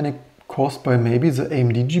 similar panic caused by maybe the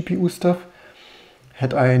AMD GPU stuff.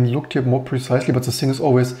 Had I looked here more precisely, but the thing is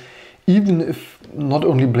always, even if not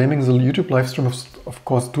only blaming the YouTube live stream, of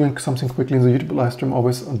course doing something quickly in the YouTube live stream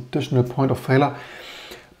always an additional point of failure,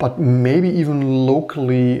 but maybe even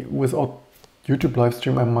locally without YouTube live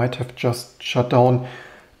stream I might have just shut down.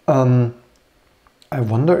 I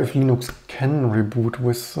wonder if Linux can reboot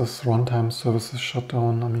with this runtime services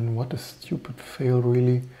shutdown. I mean, what a stupid fail,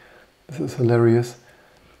 really. This is hilarious.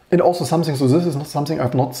 And also something, so this is not something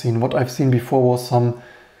I've not seen. What I've seen before was some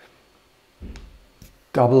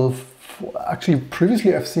actually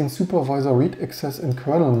previously I've seen supervisor read access in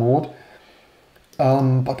kernel mode,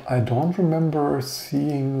 but I don't remember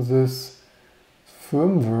seeing this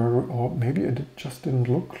firmware, or maybe it just didn't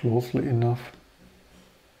look closely enough.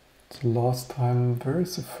 The last time, where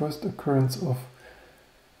is the first occurrence of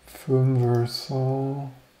firmware? So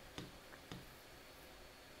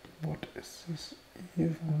what is this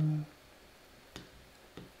even?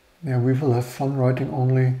 Yeah, we will have fun writing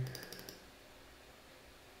only.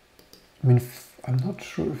 I mean, I'm not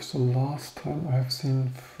sure if the last time I have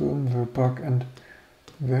seen firmware bug, and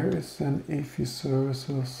where is then AFI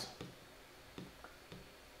services?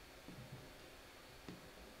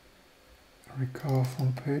 Recover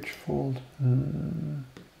from page fault.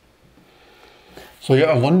 So yeah,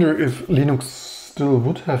 I wonder if Linux still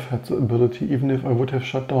would have had the ability, even if I would have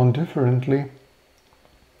shut down differently,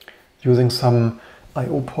 using some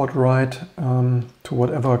I/O port write to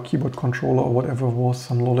whatever keyboard controller or whatever was,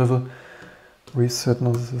 some low-level reset.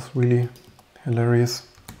 Now this is really hilarious.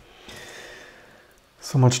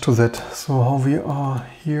 So much to that. So how we are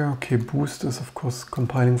here, okay, boost is of course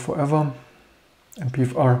compiling forever,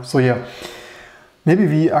 MPFR. So yeah, maybe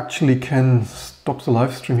we actually can stop the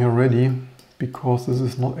live stream here already, because this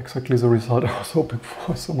is not exactly the result I was hoping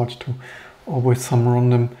for. So much to always some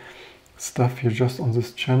random stuff here just on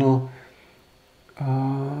this channel.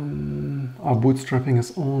 Our bootstrapping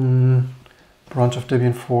is on branch of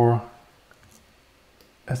Debian for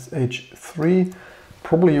SH3.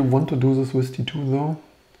 Probably you want to do this with T2 though,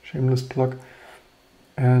 shameless plug.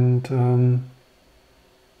 And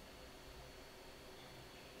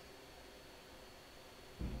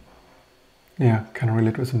yeah, can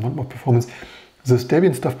relate with some more performance. This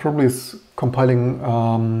Debian stuff probably is compiling,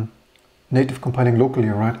 native compiling locally,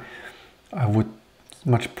 right? I would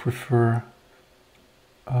much prefer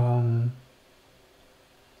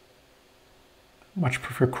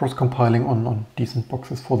cross-compiling on decent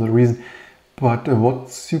boxes for the reason. But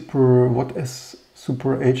what Super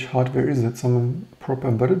H hardware is it? Some proper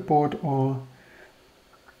embedded board, or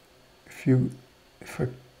if I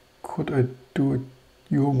do it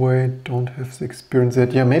your way, don't have the experience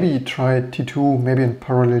yet. Yeah, maybe try T2, maybe in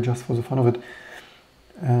parallel just for the fun of it.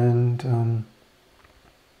 And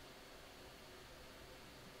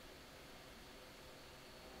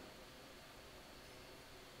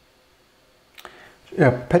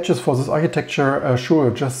yeah, patches for this architecture,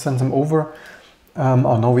 sure, just send them over. Oh,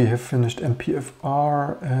 now we have finished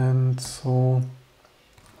MPFR, and so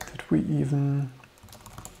did we even,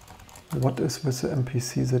 what is with the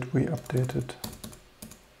MPC that we updated?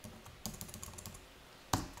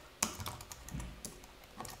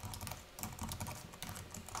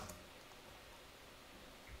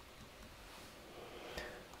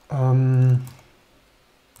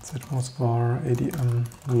 That was var ADM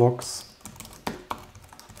logs.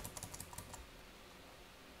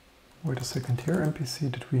 Wait a second here, MPC,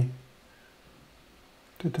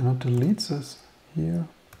 did I not delete this here?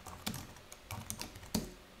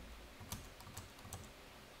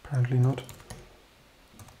 Apparently not.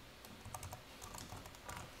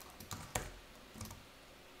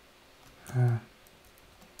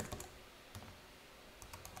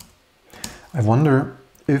 I wonder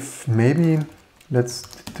if maybe, let's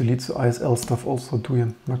delete the ISL stuff also, do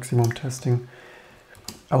your maximum testing.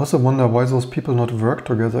 I also wonder why those people not work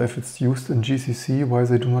together if it's used in GCC, why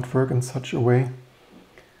they do not work in such a way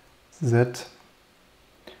that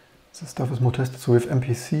the stuff is more tested. So we have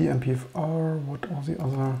MPC, MPFR, what are the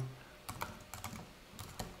other?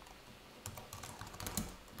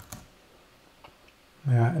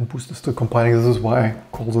 Yeah, and boost is still compiling. This is why I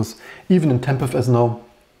call this, even in tempf as now,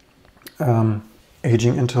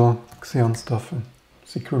 aging Intel Xeon stuff and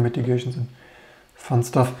secure mitigations and fun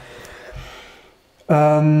stuff.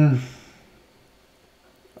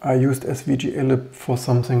 I used svglib for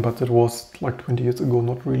something, but that was like 20 years ago,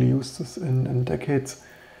 not really used this in decades.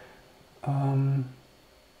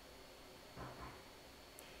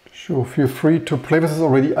 Sure, feel free to play with this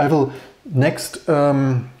already. I will next,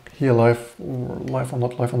 here live or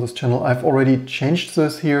not live on this channel, I've already changed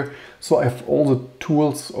this here. So I have all the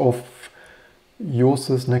tools of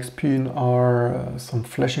Yosys, next PNR, some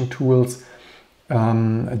flashing tools.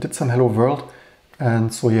 I did some Hello World.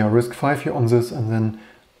 And so yeah, RISC-V here on this, and then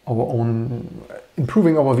our own,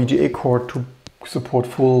 improving our VGA core to support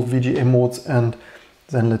full VGA modes. And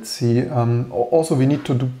then let's see, also we need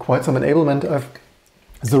to do quite some enablement.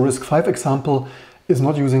 The RISC-V example is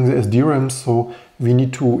not using the SDRAM, so we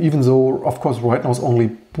need to, even though of course right now it's only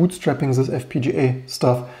bootstrapping this FPGA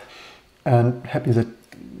stuff, and happy that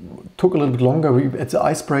took a little bit longer. At the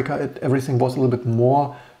icebreaker, everything was a little bit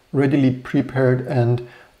more readily prepared, and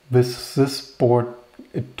with this board,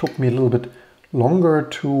 it took me a little bit longer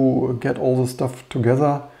to get all the stuff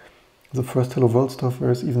together. The first Hello World stuff,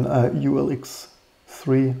 there's even a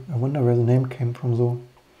ULX3. I wonder where the name came from though.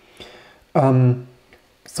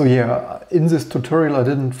 So yeah, in this tutorial I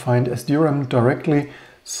didn't find SDRAM directly,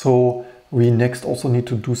 so we next also need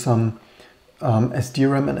to do some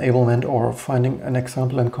SDRAM enablement, or finding an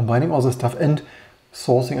example and combining all the stuff and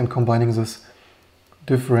sourcing and combining this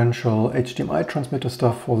differential HDMI transmitter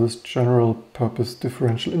stuff for this general purpose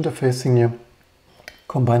differential interfacing here,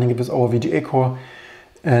 combining it with our VGA core,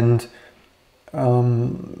 and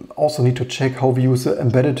also need to check how we use the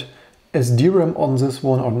embedded SDRAM on this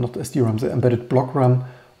one, or not SDRAM, the embedded block RAM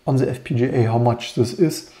on the FPGA, how much this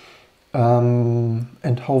is,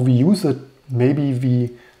 and how we use it. Maybe we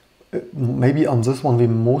maybe on this one we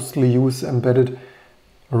mostly use embedded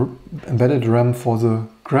RAM for the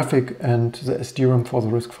graphic and the SD RAM for the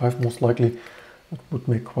RISC-V most likely. That would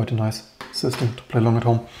make quite a nice system to play along at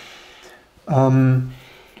home.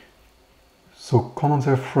 So Conan's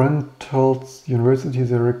their friend tells university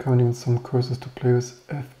they're recommending some courses to play with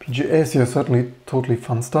FPGAs. Yeah, certainly totally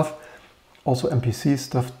fun stuff. Also MPC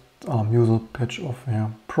stuff, Musel patch off, yeah,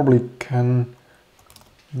 probably can,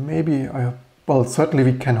 maybe, well, certainly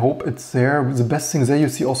we can hope it's there. The best thing there, you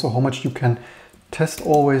see also how much you can test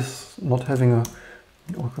always, not having a,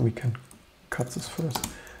 okay, we can cut this first.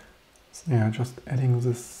 So, yeah, just adding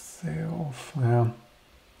this there off, yeah.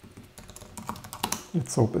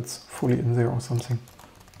 Let's hope it's fully in there or something.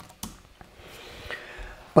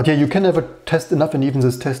 But yeah, you can never test enough, and even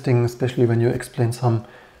this testing, especially when you explain some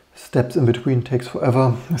steps in between, takes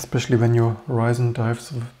forever, especially when your Ryzen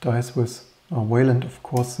dies with Wayland, of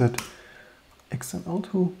course, that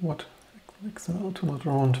XML2, what? XML2 not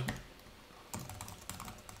around.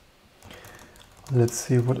 Let's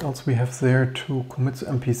see what else we have there to commit to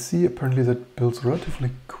MPC. Apparently that builds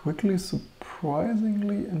relatively quickly,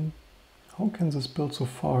 surprisingly, and how can this build so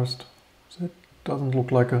fast? That doesn't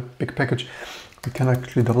look like a big package. We can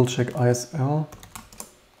actually double check ISL.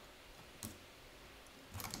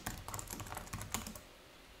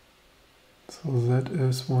 So that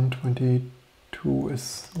is 122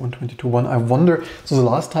 is 122.1. I wonder, so the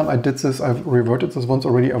last time I did this, I've reverted this once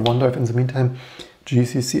already. I wonder if in the meantime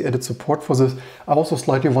GCC added support for this. I also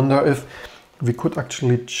slightly wonder if we could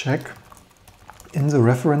actually check in the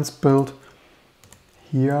reference build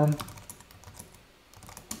here,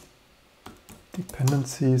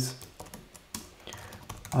 dependencies,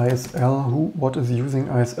 ISL, what is using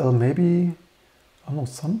ISL? Maybe, I don't know,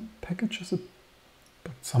 some packages,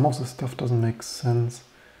 but some of the stuff doesn't make sense.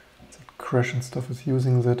 That Crash and stuff is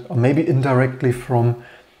using that, or maybe indirectly from,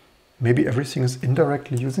 maybe everything is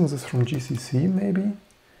indirectly using this from GCC, maybe?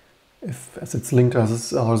 If, as it's linked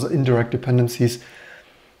as the indirect dependencies.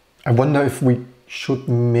 I wonder if we should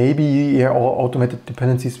maybe, yeah, or automated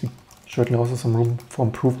dependencies, we certainly also some room for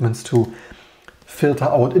improvements to filter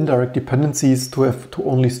out indirect dependencies to have to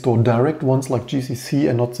only store direct ones like GCC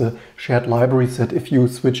and not the shared libraries that if you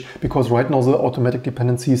switch, because right now the automatic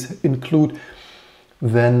dependencies include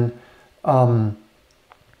then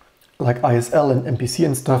like ISL and MPC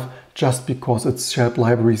and stuff, just because it's shared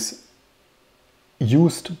libraries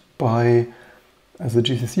used by as a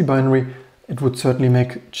GCC binary. It would certainly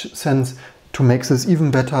make sense to make this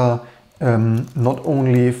even better, not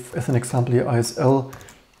only if, as an example here, ISL,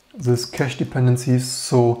 this cache dependencies,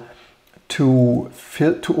 so to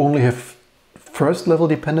only have first level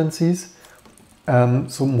dependencies,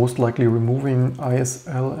 so most likely removing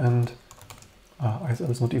ISL, and ISL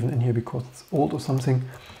is not even in here because it's old or something,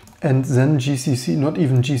 and then GCC, not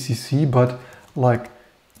even GCC, but like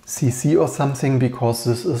CC or something, because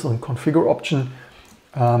this is a configure option,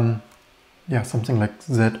 yeah, something like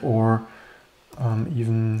that, or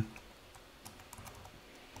even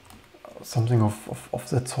something of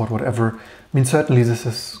that sort, whatever. I mean, certainly this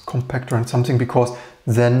is compactor and something, because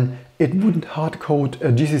then it wouldn't hard code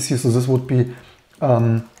GCC, so this would be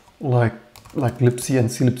like libc and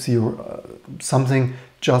clibc or something,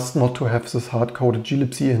 just not to have this hard coded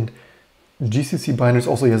glibc and GCC binaries.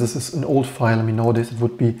 Also, yeah, this is an old file. I mean, nowadays it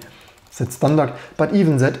would be set standard, but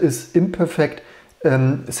even that is imperfect.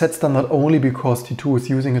 Set standard only because T2 is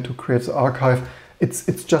using it to create the archive.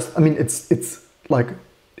 It's just, I mean, it's like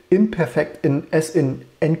imperfect in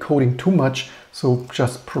encoding too much, so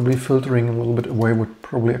just probably filtering a little bit away would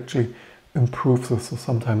probably actually improve this. So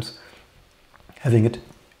sometimes having it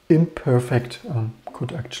imperfect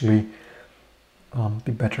could actually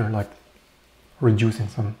be better, like reducing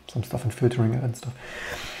some stuff and filtering it and stuff.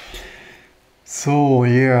 So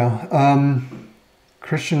yeah,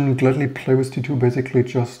 Christian gladly play with T2, basically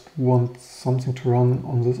just wants something to run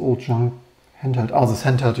on this old junk handheld. Ah, this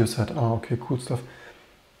handheld you said. Ah, okay, cool stuff.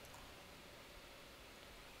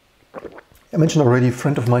 I mentioned already, a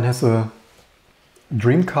friend of mine has a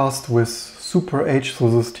Dreamcast with Super H, so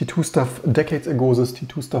this T2 stuff, decades ago this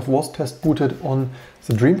T2 stuff was test booted on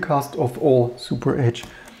the Dreamcast of all Super H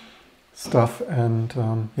stuff, and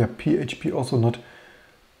yeah, PHP also not,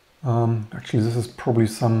 actually this is probably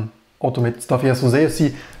some automated stuff. Yeah, so there you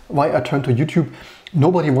see why I turned to YouTube.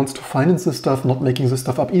 Nobody wants to finance this stuff, not making this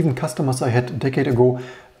stuff up. Even customers I had a decade ago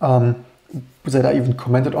that I even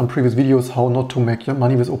commented on previous videos how not to make your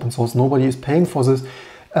money with open source. Nobody is paying for this.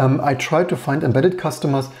 I tried to find embedded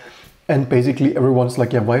customers, and basically everyone's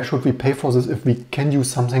like, yeah, why should we pay for this if we can use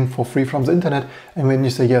something for free from the internet? And when you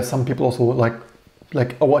say, yeah, some people also like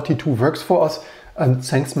our T2 works for us, and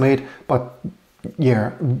thanks mate, but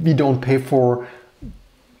yeah, we don't pay for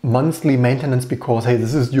monthly maintenance because, hey,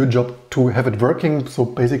 this is your job to have it working. So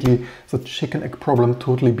basically the chicken egg problem,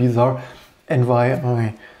 totally bizarre, and why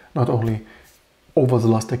I not only over the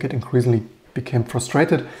last decade increasingly became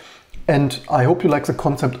frustrated. And I hope you like the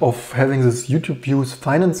concept of having this YouTube views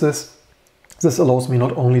finances. This allows me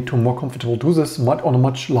not only to more comfortable do this on a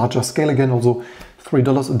much larger scale again, also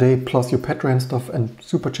 $3 a day plus your Patreon stuff and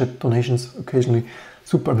super chat donations occasionally,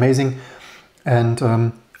 super amazing.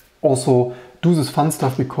 And also do this fun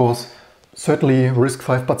stuff because certainly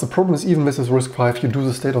RISC-V, but the problem is even with this RISC-V, you do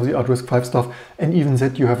the state-of-the-art RISC-V stuff, and even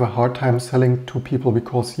that you have a hard time selling to people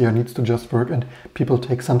because yeah, it needs to just work and people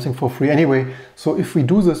take something for free anyway. So if we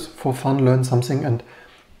do this for fun, learn something and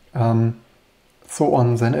so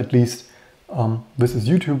on, then at least this is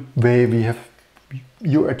YouTube where we have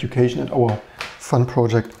your education and our fun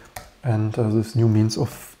project and this new means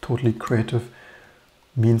of totally creative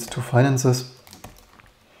means to finance this.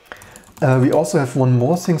 We also have one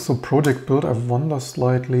more thing, so project build, I wonder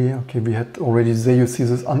slightly, okay, we had already there, you see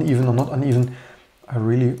this uneven or not uneven. I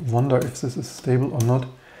really wonder if this is stable or not.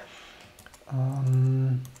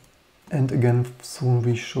 And again, soon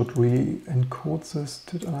we should really encode this.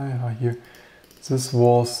 Did I? Here. This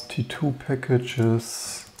was T2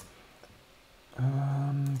 packages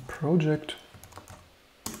project.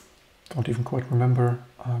 Don't even quite remember.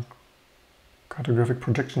 Cartographic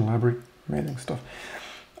projection library, amazing stuff.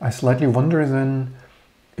 I slightly wonder then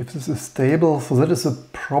if this is stable. So that is a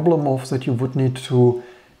problem of that you would need to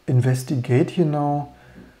investigate here now.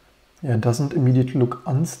 Yeah, it doesn't immediately look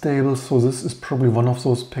unstable. So this is probably one of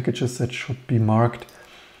those packages that should be marked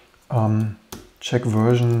check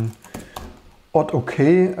version odd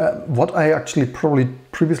okay. What I actually probably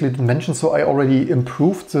previously didn't mention, so I already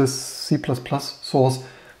improved this C++ source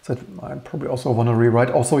that I probably also want to rewrite.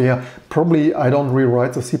 Also, yeah, probably I don't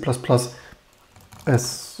rewrite the C++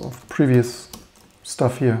 as of previous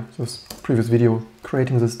stuff here, this previous video,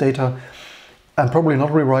 creating this data. I'm probably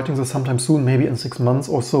not rewriting this sometime soon, maybe in 6 months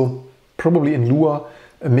or so, probably in Lua,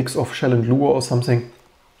 a mix of Shell and Lua or something.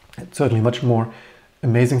 It's certainly much more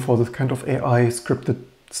amazing for this kind of AI scripted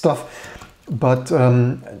stuff. But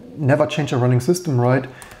never change a running system, right?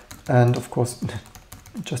 And of course,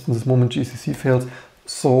 just in this moment, GCC failed.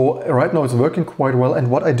 So right now it's working quite well.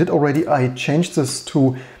 And what I did already, I changed this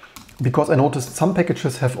to, because I noticed some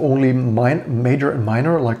packages have only major and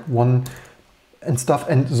minor, like one and stuff.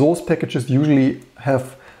 And those packages usually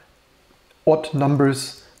have odd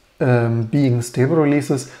numbers being stable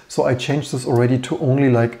releases. So I changed this already to only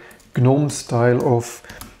like GNOME style of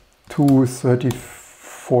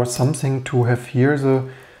 234 something to have here the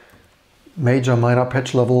major minor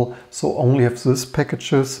patch level. So only have this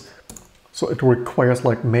packages. So it requires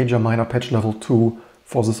like major minor patch level 2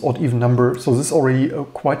 for this odd even number. So this is already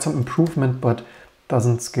quite some improvement, but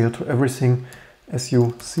doesn't scale to everything as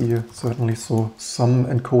you see here, certainly. So some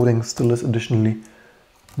encoding still is additionally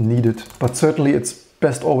needed, but certainly it's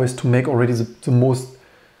best always to make already the most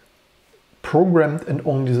programmed and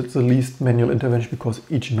only the least manual intervention, because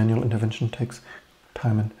each manual intervention takes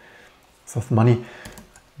time and stuff money.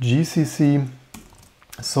 GCC,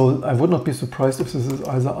 so I would not be surprised if this is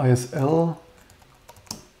either ISL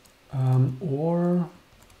or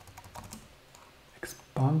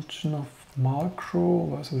expansion of macro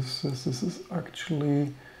versus this is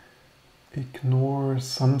actually ignore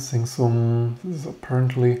something. So this is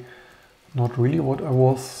apparently not really what I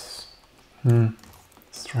was,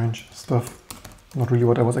 strange stuff, not really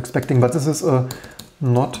what I was expecting, but this is a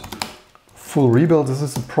not full rebuild. This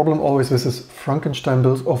is a problem always with this Frankenstein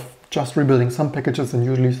build of just rebuilding some packages, and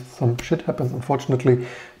usually some shit happens, unfortunately,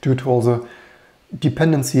 due to all the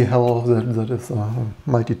dependency hell that is a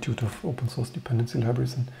multitude of open source dependency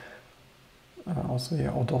libraries. And also,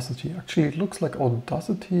 yeah, Audacity. Actually, it looks like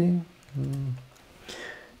Audacity.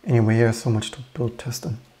 Anyway, there's so much to build, test,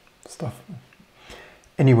 and stuff.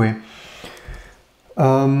 Anyway,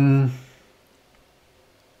 apparently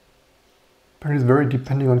it's very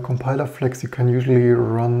depending on compiler flex. You can usually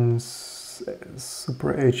run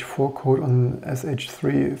Super H4 code on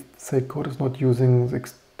SH3 if the code is not using the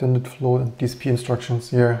extended flow and DSP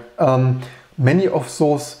instructions. Yeah, many of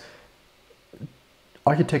those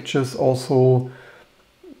architectures also,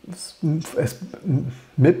 as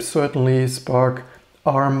MIPS certainly, Spark,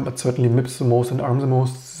 ARM, but certainly MIPS the most and ARM the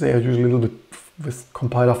most, they are usually a little bit with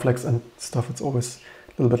compiler flex and stuff. It's always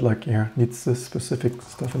a little bit like, yeah, needs this specific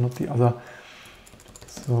stuff and not the other.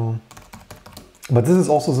 So, but this is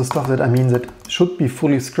also the stuff that I mean that should be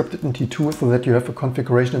fully scripted in T2, so that you have a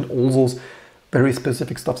configuration and all those very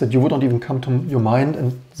specific stuff that you would not even come to your mind,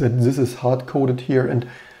 and that this is hard coded here and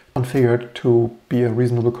configured to be a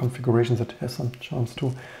reasonable configuration that has some chance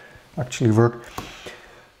to actually work.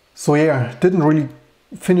 So yeah, didn't really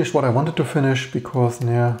finish what I wanted to finish because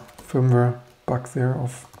yeah, firmware bug there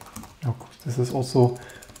of, oh, this is also,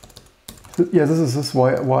 yeah, this is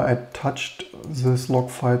why I touched this log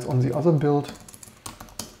files on the other build,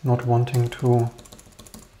 not wanting to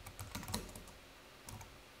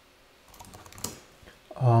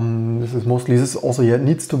this is also, yeah, it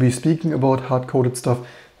needs to be speaking about hard-coded stuff.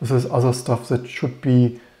 This is other stuff that should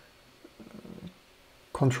be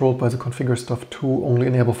controlled by the configure stuff to only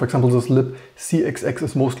enable. For example, this libcxx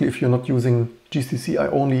is mostly if you're not using GCC. I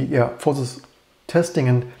only, yeah, for this testing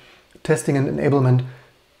and enablement,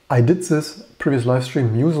 I did this previous live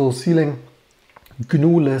stream, Musel sealing,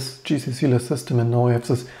 GNU-less, GCC-less system, and now I have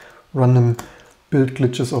this random build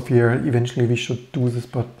glitches of here. Eventually we should do this,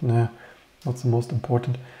 but nah, not the most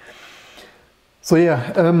important. So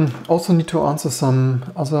yeah, also need to answer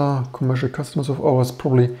some other commercial customers of ours.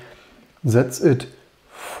 Probably that's it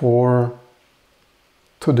for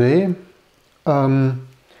today. Don't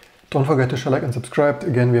forget to share, like and subscribe.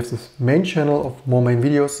 Again, we have this main channel of more main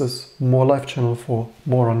videos, this more live channel for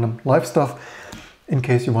more random live stuff. In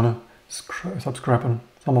case you want to subscribe on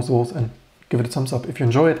some of those and give it a thumbs up if you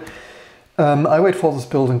enjoy it. I wait for this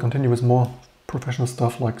build and continue with more professional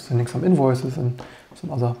stuff like sending some invoices and some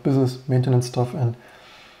other business maintenance stuff and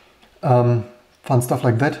fun stuff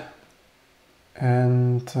like that.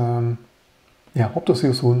 And yeah, hope to see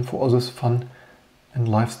you soon for all this fun and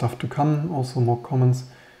live stuff to come. Also more comments.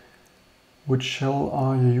 Which shell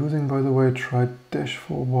are you using, by the way? Tried Dash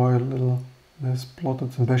for a while, a little less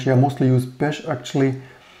plotted than Bash. Yeah, mostly use Bash actually.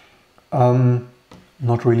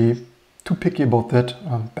 Not really too picky about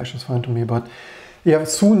that. Bash is fine to me, but yeah,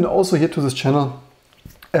 soon also here to this channel.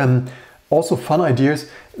 Also fun ideas.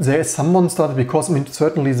 There is someone started, because I mean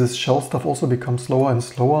certainly this shell stuff also becomes slower and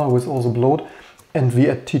slower with all the bloat, and we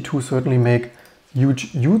at T2 certainly make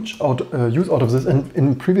huge use out of this. And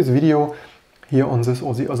in previous video here on this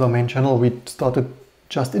or the other main channel, we started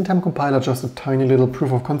just-in-time compiler, just a tiny little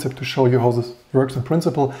proof of concept to show you how this works in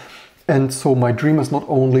principle. And so my dream is not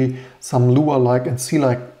only some Lua-like and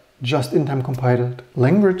C-like just-in-time compiled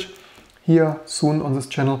language here soon on this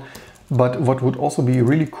channel, but what would also be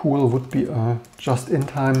really cool would be a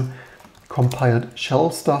just-in-time compiled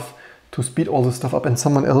shell stuff to speed all this stuff up. And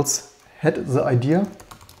someone else had the idea.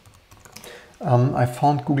 I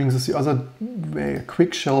found Googling this the other way,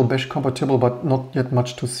 quick shell Bash compatible, but not yet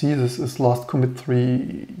much to see. This is last commit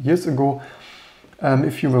 3 years ago.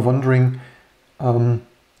 If you were wondering,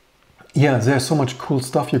 yeah, there's so much cool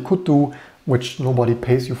stuff you could do, which nobody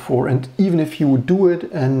pays you for. And even if you do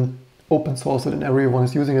it and open source it and everyone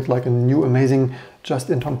is using it like a new amazing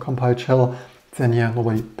just-in-time compiled shell, then yeah,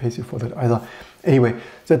 nobody pays you for that either. Anyway,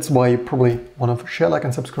 that's why you probably want to share, like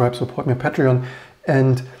and subscribe, support me on Patreon.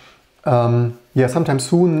 And yeah, sometime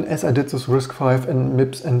soon, as I did this RISC-V and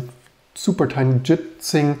MIPS and super tiny JIT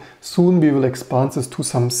thing, soon we will expand this to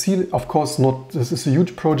some C. Of course not, this is a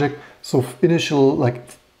huge project, so initial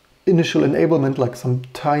enablement, like some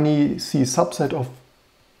tiny C subset of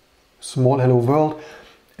small hello world,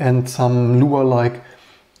 and some Lua-like,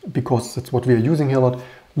 because that's what we are using here a lot,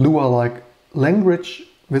 Lua-like language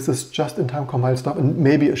with this just-in-time compiled stuff, and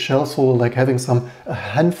maybe a shell, so like having a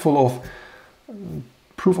handful of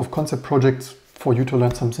proof of concept projects for you to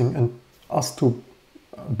learn something and us to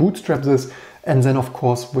bootstrap this. And then of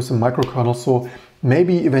course with the microkernel, so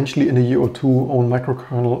maybe eventually in a year or two, own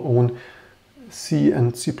microkernel, own C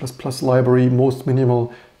and C++ library, most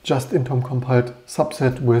minimal just-in-time compiled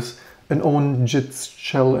subset with an own JIT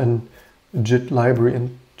shell and JIT library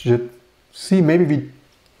and JIT C. Maybe we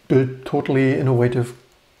build totally innovative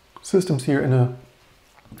systems here in a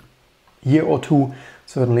year or two,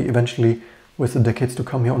 certainly eventually with the decades to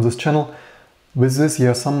come here on this channel. With this,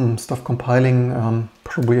 yeah, some stuff compiling,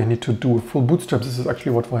 probably I need to do a full bootstrap. This is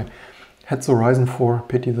actually what I had the Horizon for.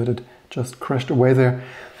 Pity that it just crashed away there.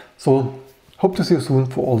 So hope to see you soon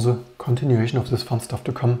for all the continuation of this fun stuff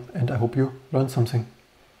to come, and I hope you learned something.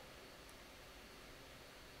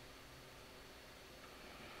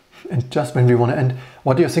 And just when we want to end,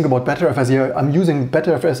 what do you think about BetterFS? Yeah, I'm using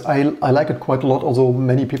BetterFS. I like it quite a lot, although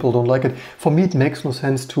many people don't like it. For me, it makes no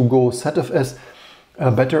sense to go ZFS.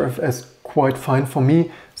 BetterFS quite fine for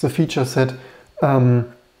me. The feature set,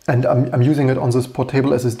 and I'm using it on this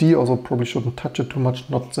portable SSD. Also, probably shouldn't touch it too much.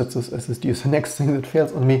 Not that this SSD is the next thing that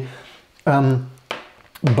fails on me,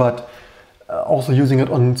 but also using it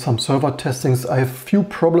on some server testings. I have few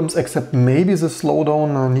problems, except maybe the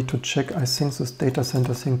slowdown. I need to check. I think this data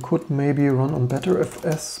center thing could maybe run on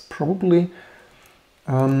BetterFS, probably.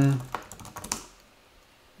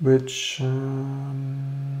 which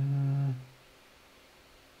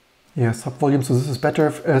yeah, subvolume. So this is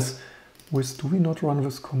better as with, do we not run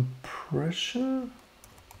with compression?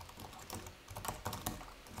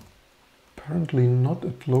 Apparently not,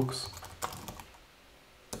 it looks.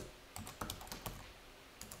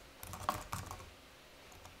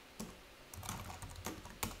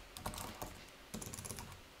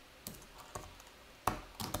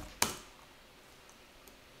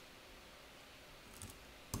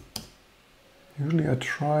 Usually I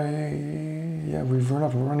try, yeah, we're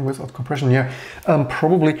not running without compression, yeah.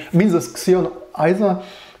 Probably, I mean, this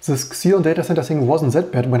Xeon data center thing wasn't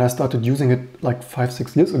that bad when I started using it like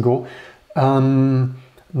 5-6 years ago.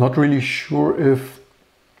 Not really sure if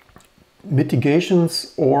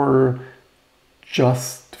mitigations or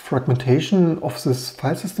just fragmentation of this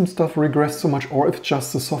file system stuff regressed so much, or if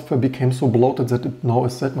just the software became so bloated that it now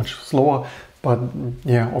is that much slower. But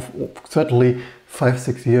yeah, certainly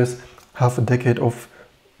 5-6 years, half a decade of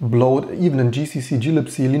bloat, even in GCC,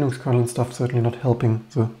 glibc, Linux kernel and stuff, certainly not helping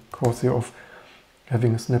the cause here of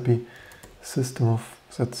having a snappy system of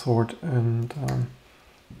that sort. And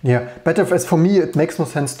yeah, BetFS, for me, it makes no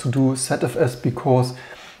sense to do ZFS because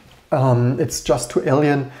it's just too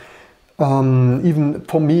alien. Even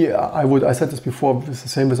for me, I said this before, it's the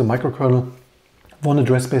same with a microkernel, one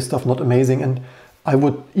address-based stuff, not amazing. And I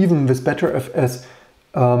would, even with BetterFS,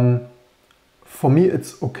 for me,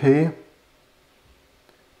 it's okay.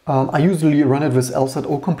 I usually run it with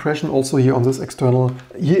LZO compression also here on this external,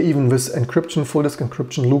 here even with encryption, full disk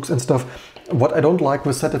encryption, loops and stuff. What I don't like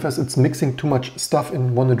with ZFS, it's mixing too much stuff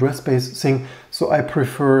in one address space thing. So I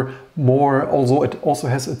prefer more, although it also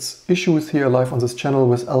has its issues here live on this channel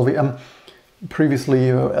with LVM, previously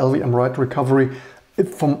LVM write recovery.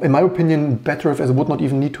 In my opinion, BetterFS would not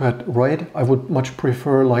even need to have RAID. I would much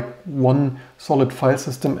prefer like one solid file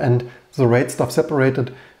system and the RAID stuff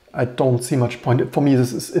separated. I don't see much point. For me,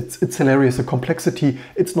 it's hilarious, the complexity.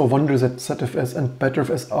 It's no wonder that ZFS and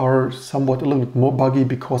BetterFS are somewhat a little bit more buggy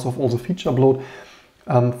because of all the feature bloat.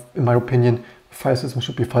 In my opinion, file system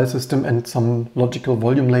should be file system and some logical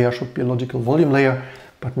volume layer should be a logical volume layer.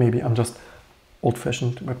 But maybe I'm just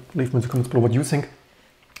old-fashioned. But leave me in the comments below what you think.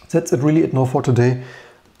 That's it really now for today.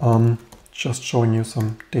 Just showing you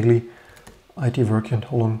some daily IT work and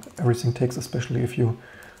how long everything takes, especially if you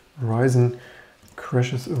Ryzen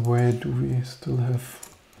crashes away. Do we still have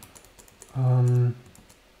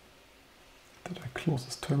did I close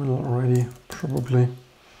this terminal already? Probably.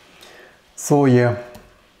 So yeah,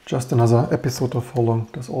 just another episode of how long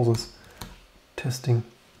does all this testing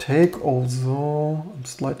take. Although I'm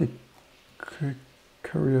slightly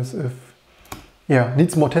curious if, yeah,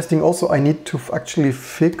 needs more testing. Also I need to actually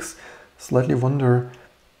fix, slightly wonder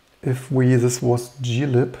if this was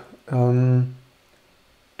glib.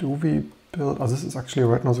 Do we build, oh, this is actually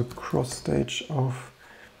right now the cross stage of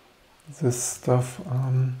this stuff.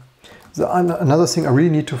 Another thing I really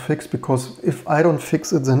need to fix, because if I don't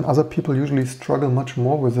fix it, then other people usually struggle much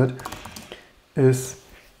more with it, is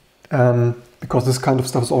because this kind of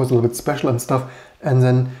stuff is always a little bit special and stuff. And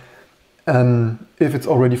then if it's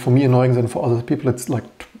already for me annoying, then for other people it's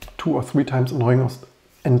like 2 or 3 times annoying.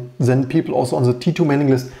 And then people also on the T2 mailing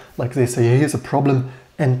list, like they say, hey, here's a problem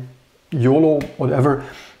and YOLO, whatever.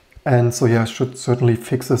 And so yeah, I should certainly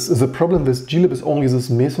fix this. The problem with glib is only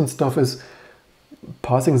this meson stuff is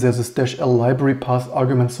passing there's this -l library path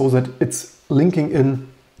argument so that it's linking in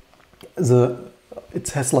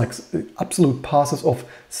it has like absolute passes of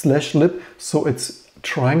 /lib. So it's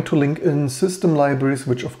trying to link in system libraries,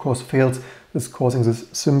 which of course fails. It's causing this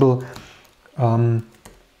symbol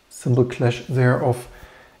clash there of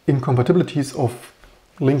incompatibilities of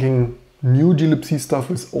linking new glibc stuff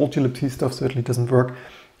with old glibc stuff. Certainly doesn't work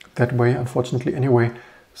that way, unfortunately, anyway.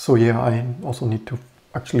 So yeah, I also need to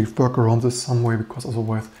actually work around this some way, because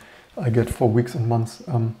otherwise I get for weeks and months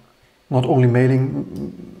not only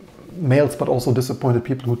mails, but also disappointed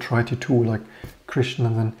people who try T2, like Christian,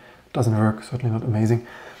 and then it doesn't work. Certainly not amazing.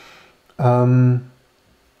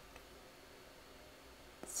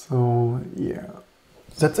 So yeah,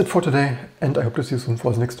 that's it for today, and I hope to see you soon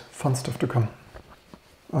for the next fun stuff to come.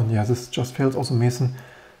 And yeah, this just fails also Meson.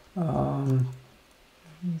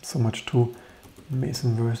 So much to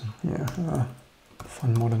Meson version. Yeah,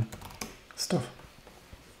 fun modern stuff.